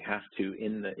actually have to,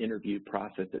 in the interview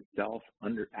process itself,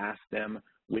 ask them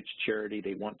which charity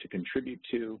they want to contribute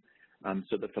to.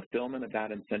 So the fulfillment of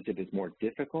that incentive is more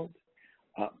difficult,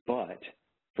 but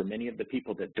for many of the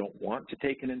people that don't want to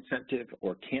take an incentive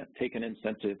or can't take an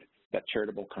incentive, that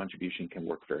charitable contribution can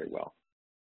work very well.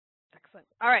 Excellent.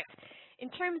 All right. In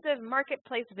terms of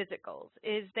marketplace visit goals,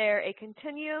 is there a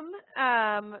continuum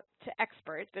to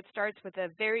expert that starts with a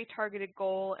very targeted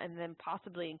goal and then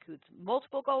possibly includes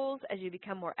multiple goals as you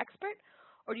become more expert?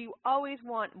 Or do you always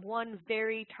want one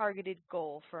very targeted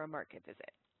goal for a market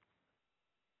visit?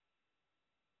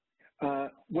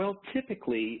 Well,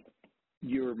 typically,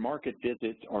 your market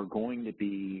visits are going to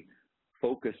be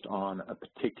focused on a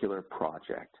particular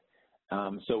project.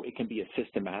 So it can be a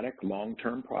systematic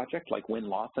long-term project like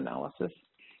win-loss analysis.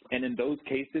 And in those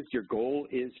cases, your goal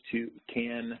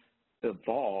can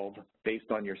evolve based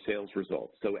on your sales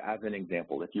results. So as an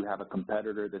example, if you have a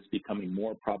competitor that's becoming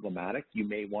more problematic, you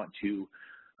may want to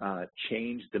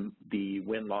change the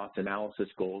win-loss analysis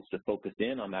goals to focus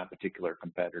in on that particular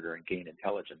competitor and gain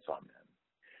intelligence on them.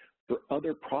 For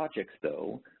other projects,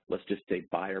 though, let's just say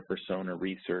buyer persona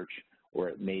research, or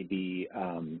it may be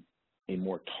a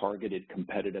more targeted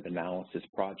competitive analysis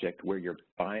project where you're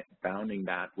bounding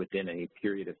that within a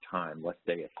period of time, let's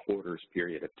say a quarter's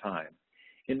period of time.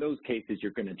 In those cases,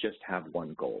 you're going to just have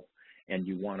one goal, and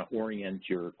you want to orient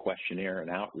your questionnaire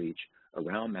and outreach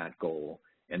around that goal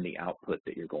and the output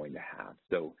that you're going to have.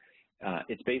 So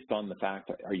it's based on the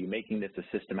fact, are you making this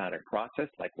a systematic process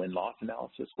like win-loss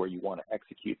analysis where you want to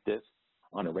execute this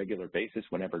on a regular basis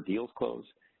whenever deals close?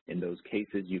 In those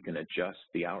cases, you can adjust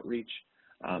the outreach.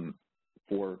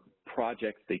 For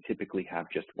projects, they typically have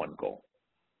just one goal.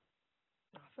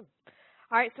 Awesome.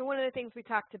 All right, so one of the things we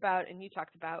talked about and you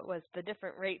talked about was the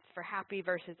different rates for happy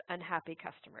versus unhappy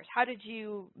customers. How did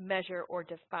you measure or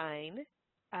define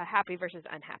happy versus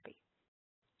unhappy?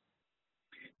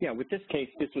 Yeah, with this case,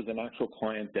 this was an actual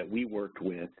client that we worked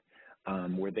with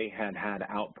where they had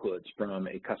outputs from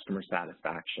a customer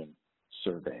satisfaction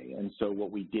survey. And so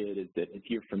what we did is that if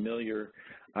you're familiar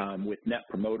with Net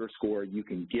Promoter Score, you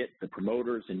can get the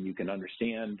promoters and you can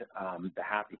understand the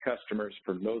happy customers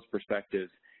from those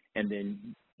perspectives. And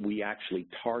then we actually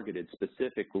targeted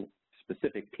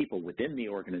specific people within the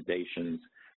organizations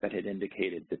that had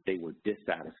indicated that they were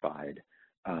dissatisfied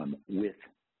with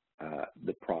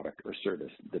the product or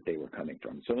service that they were coming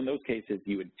from. So in those cases,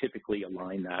 you would typically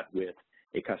align that with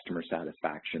a customer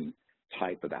satisfaction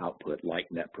type of output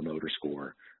like Net Promoter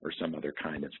Score or some other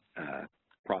kind of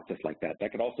process like that.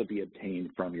 That could also be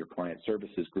obtained from your client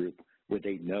services group where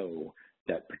they know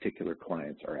that particular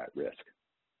clients are at risk.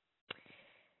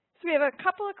 So we have a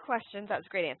couple of questions. That was a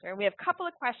great answer. And we have a couple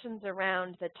of questions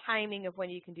around the timing of when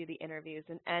you can do the interviews.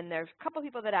 And there's a couple of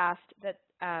people that asked that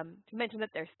mentioned that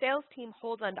their sales team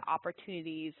holds on to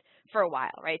opportunities for a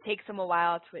while, right? It takes them a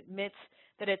while to admit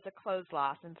that it's a closed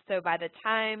loss. And so by the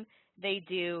time they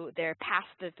do, they're past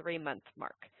the 3-month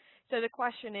mark. So the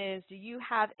question is, do you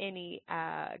have any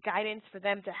guidance for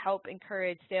them to help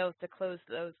encourage sales to close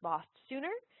those lost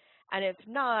sooner? And if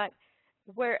not,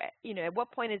 where, at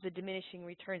what point is the diminishing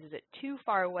returns? Is it too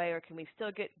far away, or can we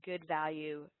still get good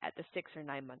value at the 6 or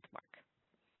 9 month mark?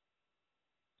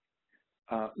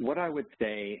 What I would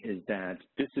say is that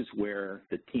this is where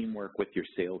the teamwork with your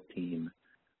sales team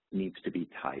needs to be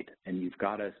tight, and you've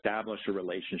got to establish a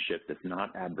relationship that's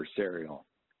not adversarial,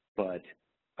 but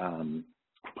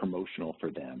promotional for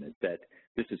them. Is that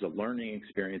this is a learning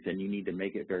experience, and you need to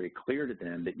make it very clear to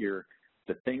them that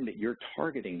the thing that you're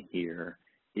targeting here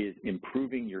is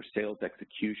improving your sales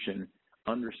execution,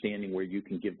 understanding where you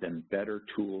can give them better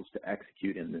tools to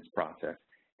execute in this process,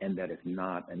 and that it's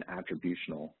not an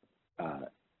attributional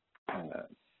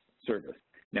service.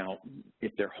 Now,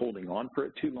 if they're holding on for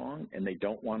it too long and they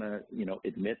don't want to,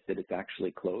 admit that it's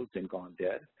actually closed and gone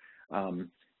dead,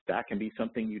 that can be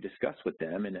something you discuss with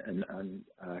them and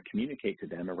communicate to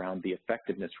them around the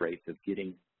effectiveness rates of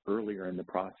getting earlier in the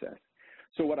process.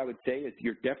 So what I would say is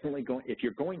you're definitely going, if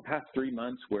you're going past 3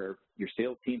 months where your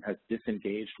sales team has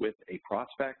disengaged with a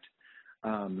prospect,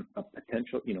 a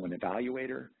potential, an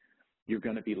evaluator, you're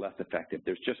going to be less effective.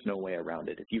 There's just no way around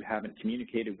it. If you haven't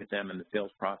communicated with them in the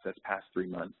sales process past 3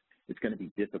 months, it's going to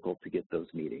be difficult to get those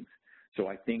meetings. So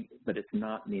I think, but it's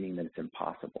not meaning that it's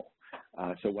impossible.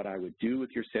 So what I would do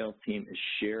with your sales team is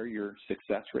share your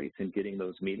success rates in getting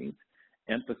those meetings,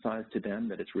 emphasize to them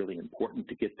that it's really important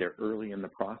to get there early in the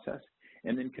process,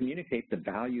 and then communicate the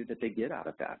value that they get out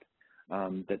of that,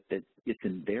 that it's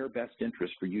in their best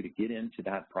interest for you to get into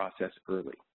that process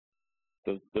early.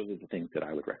 Those are the things that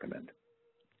I would recommend.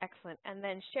 Excellent. And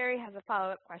then Sherry has a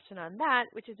follow-up question on that,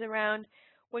 which is around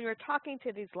when we're talking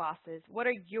to these losses, what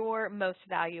are your most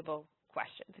valuable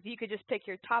questions? If you could just pick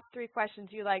your top 3 questions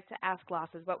you like to ask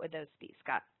losses, what would those be,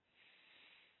 Scott?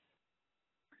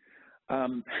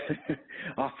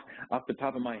 Off the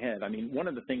top of my head, I mean, one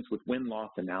of the things with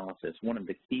win-loss analysis, one of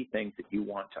the key things that you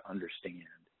want to understand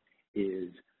is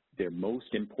their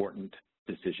most important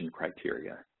decision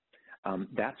criteria.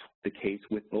 That's the case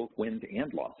with both wins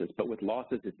and losses, but with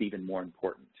losses, it's even more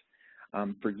important.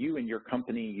 For you and your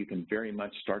company, you can very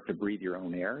much start to breathe your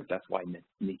own air. That's why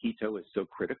Nihito is so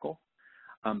critical.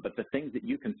 But the things that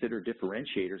you consider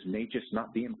differentiators may just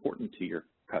not be important to your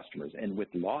customers. And with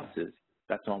losses,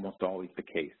 that's almost always the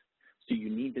case. So you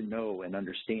need to know and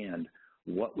understand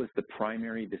what was the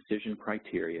primary decision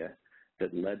criteria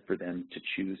that led for them to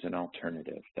choose an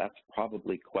alternative. That's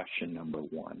probably question number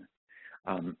 1.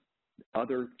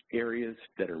 Other areas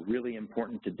that are really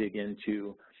important to dig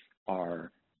into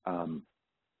are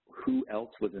who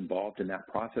else was involved in that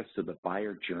process. So the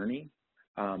buyer journey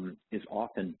is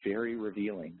often very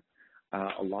revealing.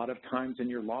 A lot of times in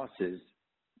your losses,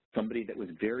 somebody that was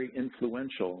very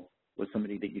influential was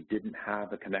somebody that you didn't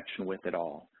have a connection with at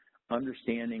all.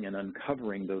 Understanding and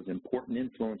uncovering those important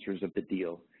influencers of the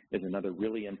deal is another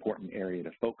really important area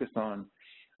to focus on.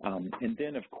 And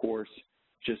then, of course,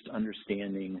 just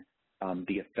understanding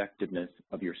the effectiveness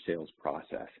of your sales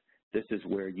process. This is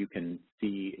where you can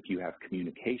see if you have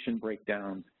communication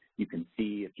breakdowns, you can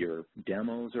see if your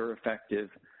demos are effective,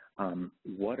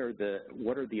 what are the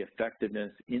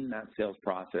effectiveness in that sales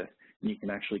process, and you can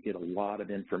actually get a lot of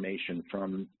information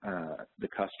from the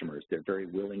customers. They're very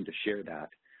willing to share that,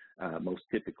 most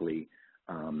typically,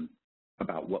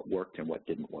 about what worked and what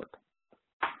didn't work.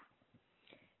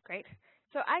 Great.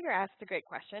 So Iger asked a great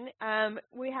question.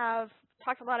 We have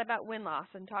talked a lot about win-loss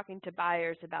and talking to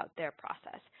buyers about their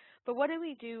process. But what do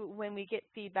we do when we get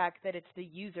feedback that it's the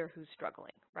user who's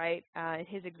struggling, right? In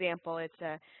his example, it's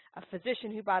a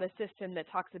physician who bought a system that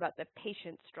talks about the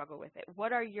patient's struggle with it.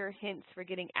 What are your hints for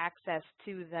getting access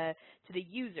to the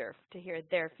user to hear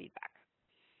their feedback?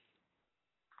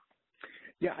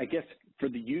 Yeah, I guess for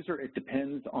the user, it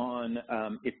depends on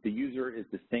if the user is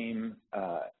the same,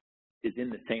 is in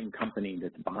the same company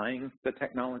that's buying the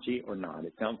technology or not.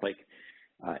 It sounds like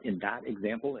in that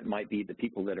example, it might be the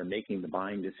people that are making the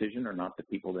buying decision are not the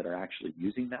people that are actually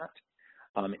using that.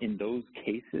 In those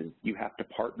cases, you have to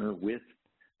partner with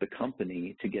the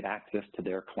company to get access to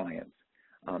their clients.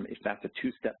 If that's a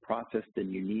 2-step process,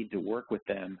 then you need to work with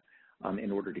them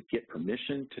in order to get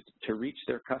permission to reach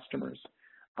their customers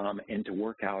and to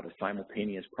work out a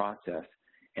simultaneous process.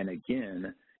 And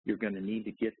again, you're going to need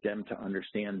to get them to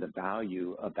understand the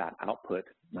value of that output,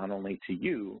 not only to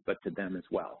you, but to them as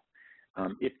well.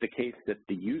 If the case that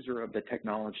the user of the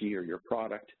technology or your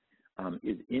product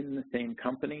is in the same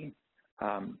company,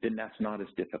 then that's not as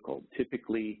difficult.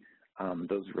 Typically,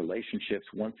 those relationships,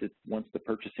 once the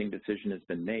purchasing decision has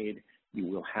been made, you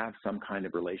will have some kind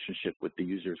of relationship with the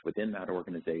users within that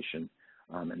organization,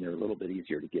 and they're a little bit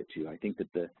easier to get to. I think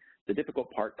that the difficult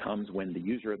part comes when the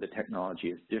user of the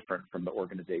technology is different from the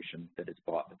organization that has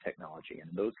bought the technology. And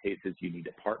in those cases, you need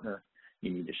to partner,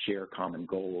 you need to share common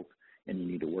goals, and you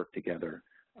need to work together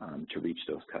to reach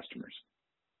those customers.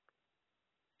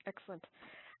 Excellent.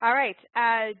 All right.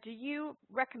 Do you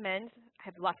recommend, I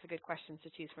have lots of good questions to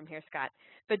choose from here, Scott,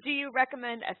 but do you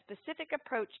recommend a specific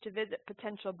approach to visit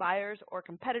potential buyers or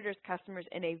competitors' customers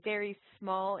in a very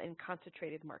small and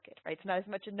concentrated market, right? It's not as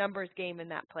much a numbers game in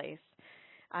that place,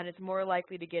 and it's more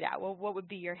likely to get out. Well, what would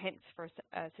be your hints for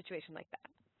a situation like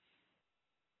that?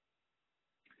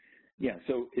 Yeah,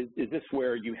 so is this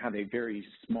where you have a very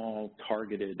small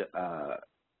targeted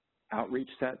outreach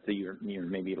set? So you're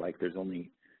maybe like there's only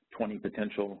 20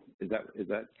 potential, is that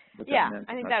what yeah, that meant?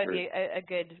 I think that would be a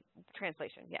good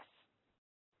translation, yes.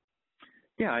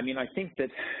 Yeah, I mean, I think that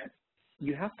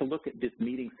you have to look at this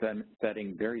meeting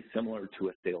setting very similar to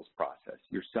a sales process.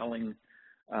 You're selling,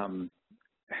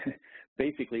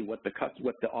 basically what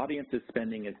the audience is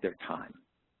spending is their time.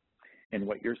 And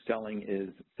what you're selling is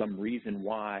some reason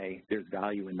why there's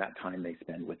value in that time they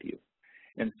spend with you.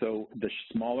 And so the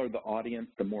smaller the audience,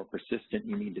 the more persistent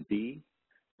you need to be,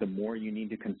 the more you need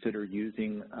to consider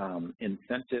using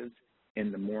incentives,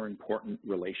 and the more important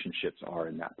relationships are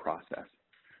in that process.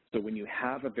 So when you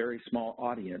have a very small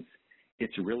audience,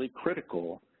 it's really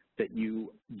critical that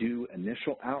you do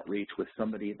initial outreach with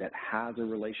somebody that has a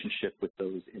relationship with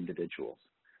those individuals.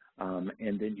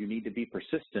 And then you need to be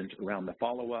persistent around the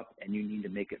follow-up, and you need to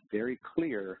make it very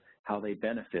clear how they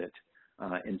benefit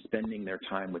in spending their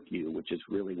time with you, which is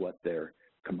really what their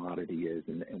commodity is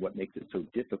and what makes it so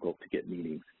difficult to get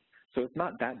meetings. So it's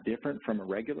not that different from a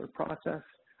regular process,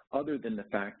 other than the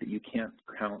fact that you can't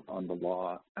count on the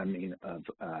of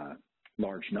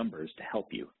large numbers to help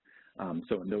you.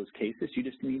 So in those cases, you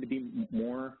just need to be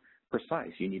more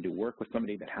precise. You need to work with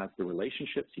somebody that has the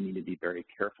relationships. You need to be very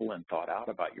careful and thought out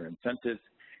about your incentives,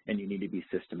 and you need to be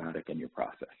systematic in your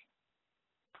process.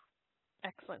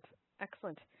 Excellent,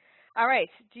 excellent. All right,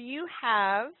 do you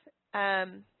have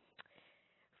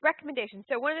recommendations?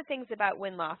 So one of the things about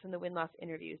win-loss and the win-loss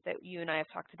interviews that you and I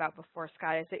have talked about before,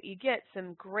 Scott, is that you get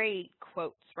some great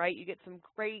quotes, right? You get some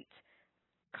great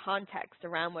context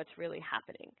around what's really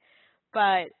happening.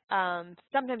 But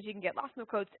sometimes you can get lost in the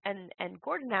quotes, and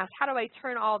Gordon asked, how do I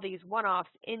turn all these one-offs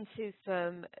into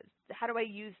how do I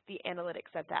use the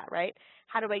analytics of that, right?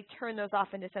 How do I turn those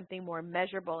off into something more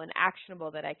measurable and actionable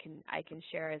that I can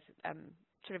share as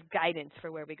sort of guidance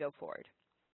for where we go forward?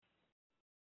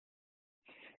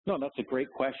 No, that's a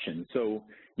great question. So,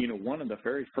 one of the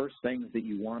very first things that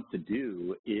you want to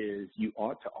do is you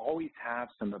ought to always have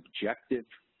some objective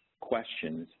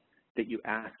questions that you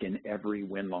ask in every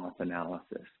win-loss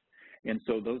analysis. And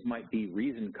so those might be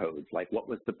reason codes, like what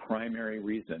was the primary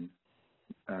reason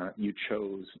you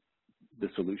chose the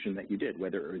solution that you did,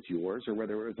 whether it was yours or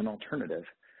whether it was an alternative.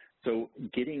 So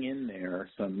getting in there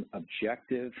some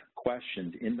objective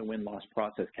questions in the win-loss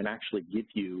process can actually give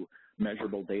you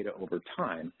measurable data over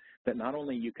time that not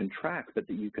only you can track, but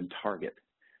that you can target.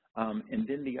 And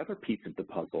then the other piece of the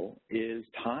puzzle is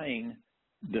tying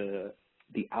the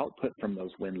output from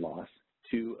those win-loss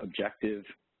to objective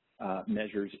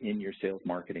measures in your sales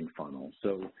marketing funnel.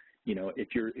 So,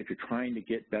 if you're trying to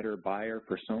get better buyer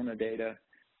persona data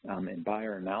and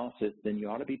buyer analysis, then you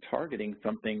ought to be targeting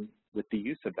something with the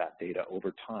use of that data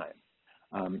over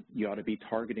time. You ought to be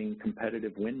targeting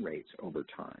competitive win rates over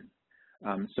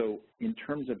time. So in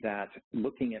terms of that,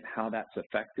 looking at how that's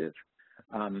effective,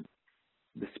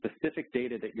 the specific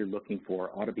data that you're looking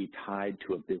for ought to be tied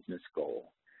to a business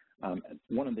goal.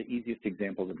 One of the easiest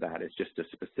examples of that is just a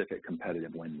specific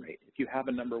competitive win rate. If you have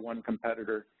a #1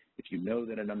 competitor, if you know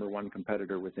that a #1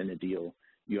 competitor was in a deal,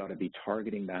 you ought to be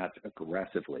targeting that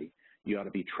aggressively. You ought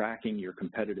to be tracking your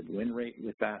competitive win rate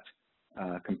with that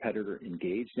competitor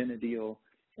engaged in a deal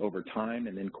over time,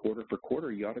 and then quarter for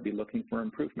quarter, you ought to be looking for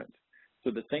improvement. So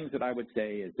the things that I would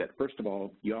say is that, first of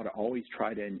all, you ought to always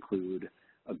try to include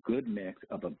a good mix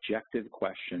of objective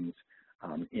questions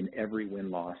in every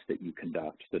win-loss that you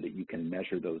conduct so that you can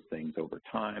measure those things over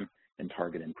time and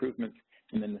target improvements.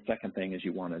 And then the second thing is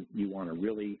you want to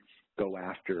really go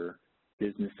after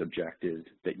business objectives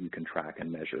that you can track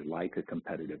and measure, like a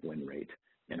competitive win rate,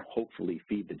 and hopefully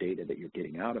feed the data that you're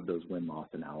getting out of those win-loss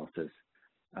analysis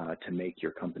to make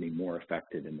your company more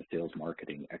effective in the sales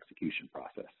marketing execution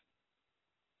process.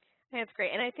 That's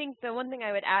great. And I think the one thing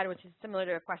I would add, which is similar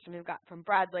to a question we've got from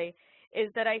Bradley,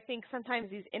 is that I think sometimes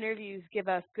these interviews give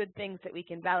us good things that we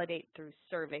can validate through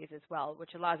surveys as well,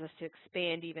 which allows us to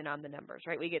expand even on the numbers,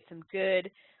 right? We get some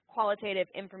good qualitative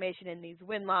information in these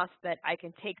win-loss that I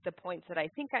can take the points that I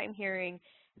think I'm hearing,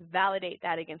 validate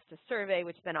that against a survey,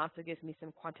 which then also gives me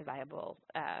some quantifiable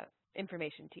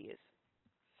information to use.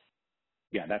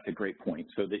 Yeah, that's a great point.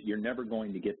 So that you're never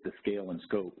going to get the scale and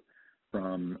scope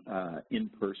from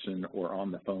in-person or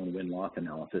on the phone win-loss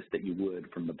analysis that you would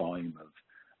from the volume of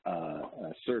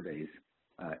surveys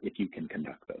if you can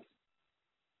conduct those.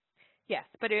 Yes,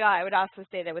 but I would also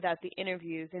say that without the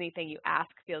interviews, anything you ask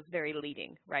feels very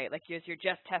leading, right? Like you're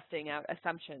just testing out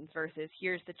assumptions versus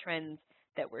here's the trends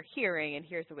that we're hearing and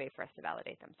here's a way for us to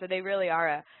validate them. So they really are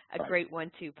a great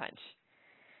 1-2 punch.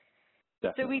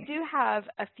 Definitely. So we do have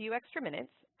a few extra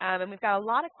minutes, and we've got a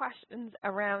lot of questions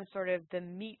around sort of the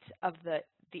meat of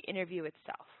the interview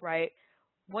itself, right?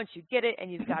 Once you get it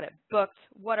and you've got it booked,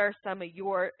 what are some of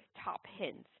your top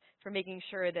hints for making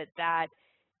sure that that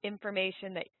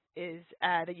information that is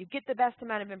that you get the best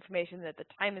amount of information, that the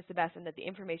time is the best, and that the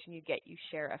information you get you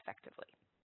share effectively?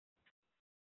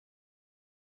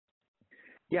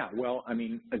 Yeah, well, I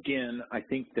mean, again, I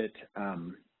think that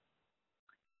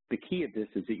the key of this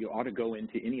is that you ought to go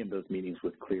into any of those meetings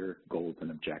with clear goals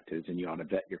and objectives, and you ought to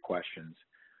vet your questions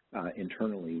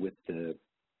internally with the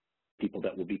people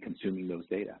that will be consuming those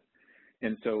data.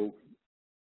 And so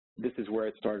this is where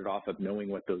it started off of knowing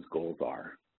what those goals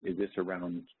are. Is this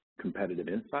around competitive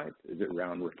insights? Is it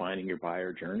around refining your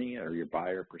buyer journey or your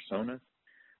buyer personas?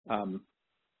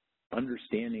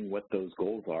 Understanding what those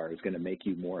goals are is going to make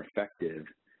you more effective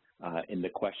in the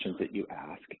questions that you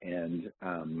ask, and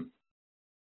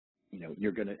you know,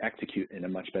 you're going to execute in a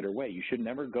much better way. You should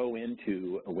never go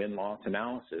into a win-loss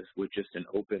analysis with just an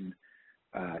open,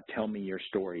 tell me your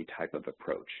story type of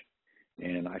approach.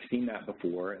 And I've seen that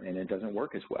before, and it doesn't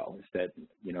work as well. It's that,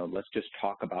 you know, let's just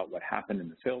talk about what happened in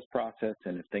the sales process,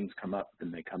 and if things come up,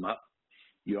 then they come up.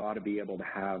 You ought to be able to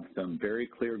have some very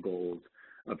clear goals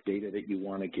of data that you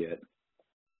want to get,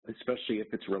 especially if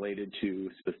it's related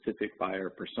to specific buyer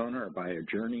persona or buyer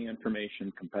journey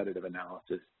information, competitive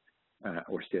analysis,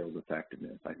 or sales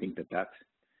effectiveness. I think that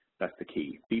that's the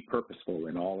key. Be purposeful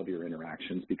in all of your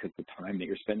interactions, because the time that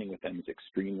you're spending with them is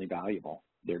extremely valuable.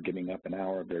 They're giving up an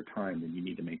hour of their time, and you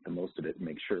need to make the most of it and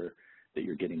make sure that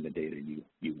you're getting the data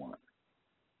you want.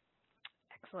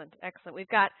 Excellent, excellent. We've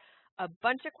got a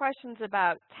bunch of questions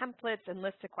about templates and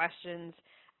lists of questions.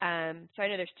 So I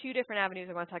know there's two different avenues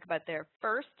I want to talk about there.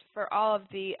 First, for all of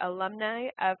the alumni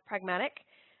of Pragmatic,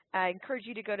 I encourage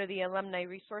you to go to the Alumni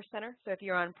Resource Center. So if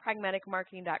you're on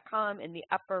pragmaticmarketing.com, in the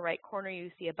upper right corner,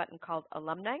 you see a button called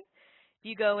Alumni. If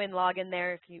you go and log in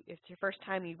there, if it's your first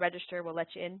time you register, we'll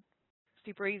let you in.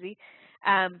 Super easy.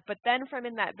 But then from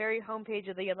in that very homepage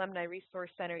of the Alumni Resource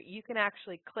Center, you can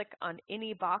actually click on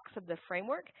any box of the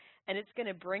framework, and it's going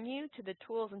to bring you to the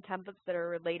tools and templates that are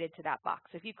related to that box.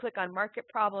 If you click on market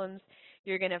problems,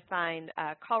 you're going to find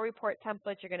a call report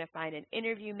templates. You're going to find an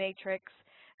interview matrix.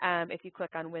 If you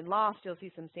click on win-loss, you'll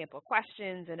see some sample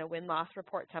questions and a win-loss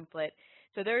report template.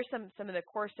 So there's some of the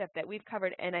core stuff that we've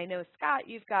covered. And I know, Scott,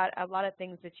 you've got a lot of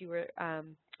things that you were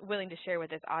willing to share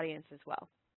with this audience as well.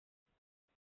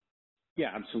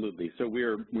 Yeah, absolutely. So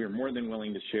we're more than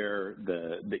willing to share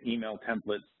the email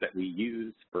templates that we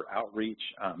use for outreach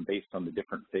based on the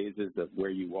different phases of where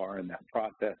you are in that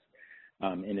process.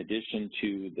 In addition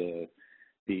to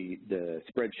the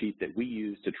spreadsheet that we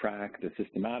use to track the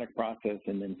systematic process,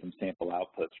 and then some sample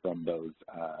outputs from those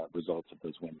results of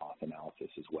those win-loss analysis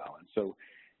as well. And so,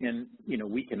 you know,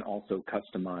 we can also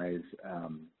customize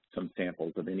some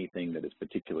samples of anything that is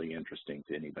particularly interesting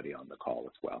to anybody on the call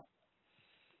as well.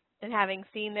 And having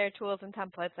seen their tools and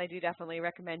templates, I do definitely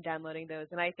recommend downloading those.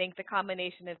 And I think the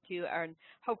combination of two are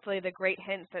hopefully the great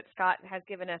hints that Scott has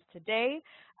given us today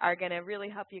are going to really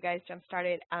help you guys jump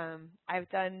started. I've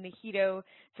done Nihito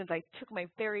since I took my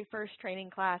very first training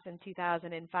class in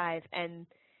 2005, and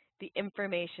the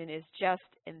information is just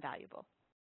invaluable.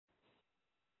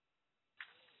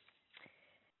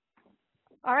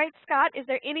 All right, Scott, is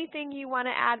there anything you want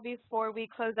to add before we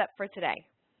close up for today?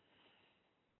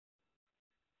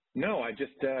 No, I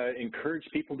just encourage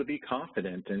people to be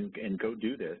confident and go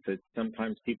do this.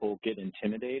 Sometimes people get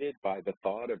intimidated by the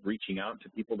thought of reaching out to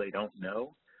people they don't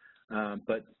know,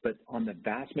 but on the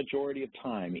vast majority of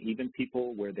time, even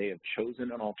people where they have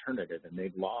chosen an alternative and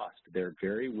they've lost, they're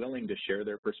very willing to share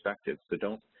their perspectives. So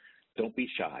don't be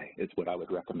shy is what I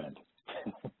would recommend.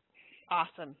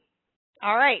 Awesome.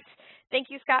 All right. Thank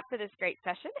you, Scott, for this great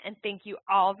session, and thank you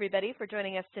all, everybody, for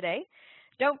joining us today.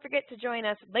 Don't forget to join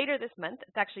us later this month.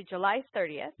 It's actually July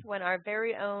 30th, when our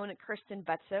very own Kirsten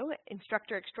Butzo,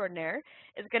 instructor extraordinaire,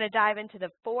 is going to dive into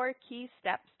the 4 key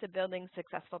steps to building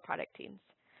successful product teams.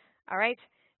 All right,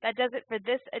 that does it for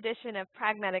this edition of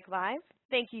Pragmatic Live.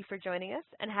 Thank you for joining us,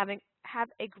 and have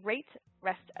a great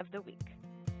rest of the week.